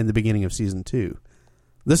 1 and the beginning of season 2.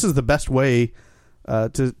 This is the best way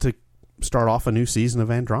to start off a new season of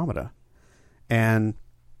Andromeda. And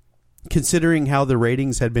considering how the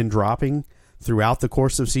ratings had been dropping throughout the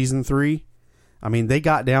course of season 3, I mean, they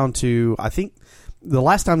got down to, I think, the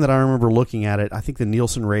last time that I remember looking at it, I think the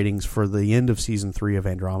Nielsen ratings for the end of season 3 of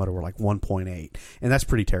Andromeda were like 1.8. And that's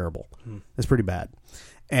pretty terrible. That's pretty bad.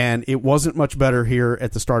 And it wasn't much better here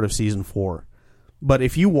at the start of season 4. But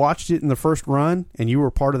if you watched it in the first run and you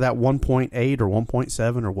were part of that 1.8 or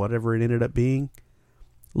 1.7 or whatever it ended up being,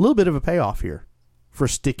 a little bit of a payoff here for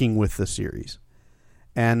sticking with the series.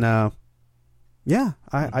 And yeah,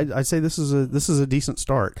 I'd say this is a decent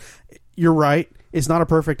start. You're right; it's not a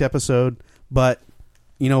perfect episode, but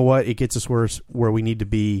you know what? It gets us where we need to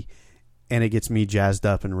be, and it gets me jazzed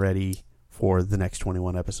up and ready for the next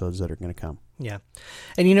 21 episodes that are going to come. Yeah,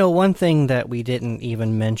 and you know, one thing that we didn't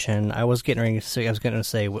even mention, I was going to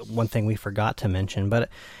say one thing we forgot to mention, but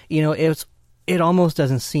you know, it almost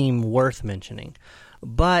doesn't seem worth mentioning.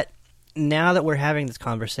 But now that we're having this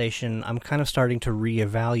conversation, I'm kind of starting to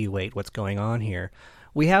reevaluate what's going on here.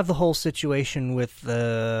 We have the whole situation with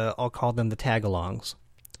I'll call them the tag-alongs.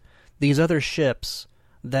 These other ships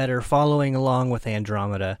that are following along with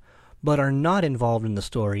Andromeda, but are not involved in the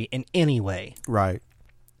story in any way. Right.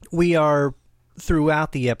 We are,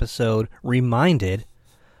 throughout the episode, reminded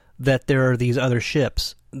that there are these other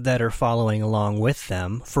ships that are following along with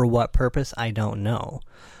them. For what purpose, I don't know.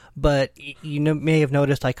 but may have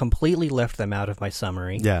noticed I completely left them out of my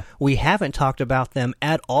summary. Yeah. We haven't talked about them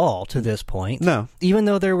at all to this point. No. Even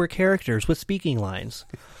though there were characters with speaking lines.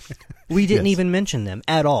 We didn't Yes. even mention them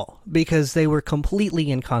at all because they were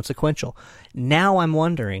completely inconsequential. Now I'm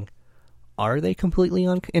wondering, are they completely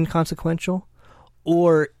inconsequential?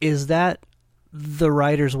 Or is that the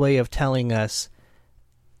writer's way of telling us,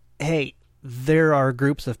 hey, there are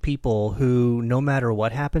groups of people who, no matter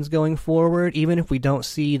what happens going forward, even if we don't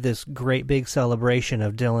see this great big celebration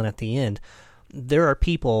of Dylan at the end, there are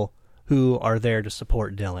people who are there to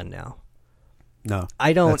support Dylan now. No,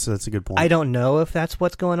 I don't. That's a good point. I don't know if that's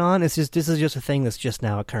what's going on. This is just a thing that's just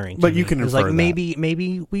now occurring. To But me. you can It's infer like that.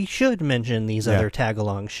 maybe we should mention these Yeah. other tag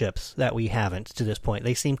along ships that we haven't to this point.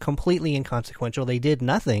 They seem completely inconsequential. They did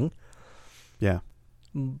nothing, Yeah,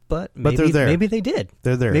 but they're there. Maybe they did.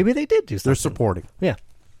 they're there. Maybe they did do something. They're supporting. Yeah.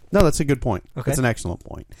 No, that's a good point. Okay. That's an excellent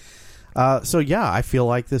point. So yeah, I feel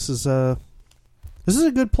like this is a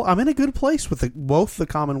good. I'm in a good place with both the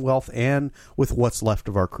Commonwealth and with what's left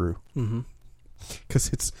of our crew. Mm-hmm.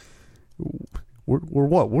 Because we're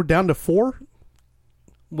what? We're down to 4.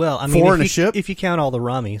 Well, I mean, Four if in a you, ship? if you count all the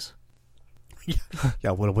Ramis.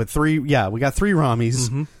 Yeah, with 3. Yeah, we got 3 Ramis,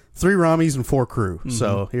 Mhm. 3 Ramis and 4 crew.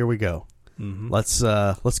 So here we go. Mm-hmm.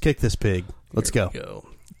 Let's kick this pig. Let's go.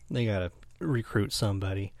 They gotta recruit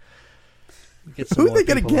somebody. Get Who more they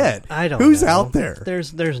gonna people get? on. I don't Who's know. out there?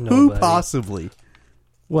 There's nobody. Who possibly?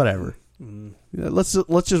 Whatever. Mm. Yeah, let's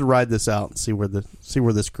just ride this out and see where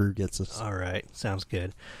this crew gets us. All right, sounds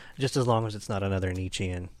good. Just as long as it's not another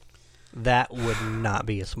Nietzschean. That would not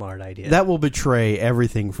be a smart idea. That will betray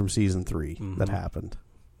everything from season 3 that Mhm. happened.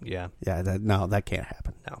 Yeah, Yeah, that can't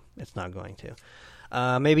happen. no, it's not going to.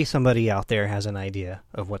 Maybe somebody out there has an idea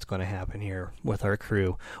of what's going to happen here with our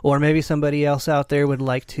crew. Or maybe somebody else out there would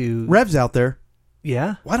like to... Rev's out there.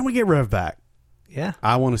 Yeah, Why don't we get Rev back? yeah,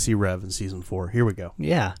 I want to see Rev in season 4. Here we go.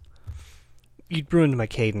 yeah. You ruined my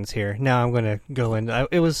cadence here. Now I'm going to go in.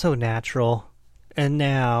 It was so natural. And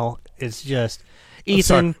now it's just... I'm Ethan,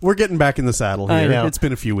 sorry. We're getting back in the saddle I here. know. It's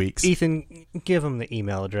been a few weeks. Ethan, give him the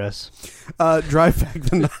email address. Drive back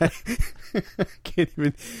the night. Can't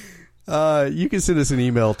even. You can send us an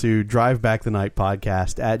email to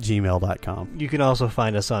drivebackthenightpodcast@gmail.com. You can also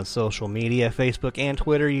find us on social media, Facebook and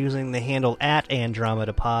Twitter, using the handle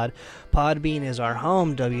 @AndromedaPod. Podbean is our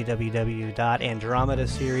home,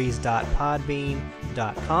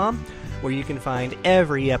 www.andromedaseries.podbean.com, where you can find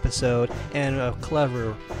every episode and a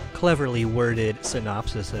cleverly worded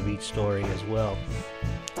synopsis of each story as well.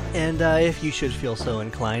 And if you should feel so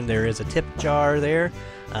inclined, there is a tip jar there,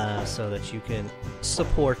 so that you can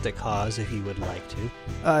support the cause if you would like to.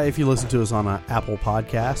 If you listen to us on an Apple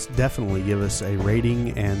Podcast, definitely give us a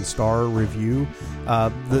rating and star review.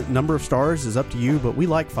 The number of stars is up to you, but we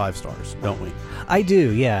like 5 stars, don't we? I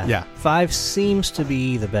do, yeah. Yeah. 5 seems to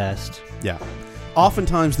be the best. Yeah.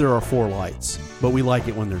 Oftentimes there are 4 lights, but we like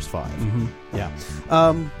it when there's 5. Mm-hmm. Yeah.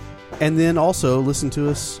 And then also listen to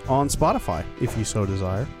us on Spotify if you so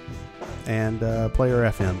desire. And Player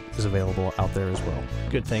FM is available out there as well.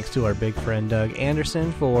 Good thanks to our big friend Doug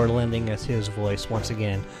Anderson for lending us his voice once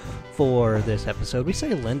again for this episode. We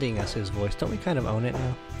say lending us his voice. Don't we kind of own it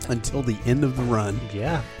now? Until the end of the run.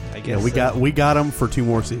 Yeah, I Yeah, guess we got them for 2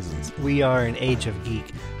 more seasons. We are an Age of Geek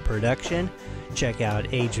production. Check out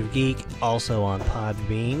Age of Geek, also on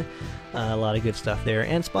Podbean. A lot of good stuff there.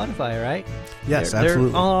 And Spotify, right? Yes, They're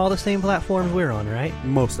absolutely. on all the same platforms we're on, right?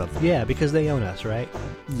 Most of them. Yeah, because they own us, right?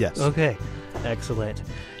 Yes. Okay, excellent.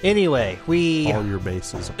 Anyway, we All your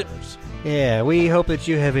bases are ours. Yeah, we hope that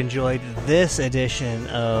you have enjoyed this edition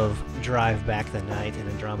of Drive Back the Night, an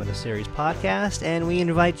Andromeda Series podcast, and we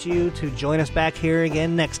invite you to join us back here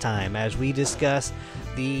again next time as we discuss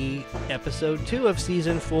the episode 2 of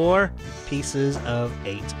season 4, Pieces of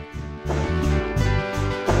 8.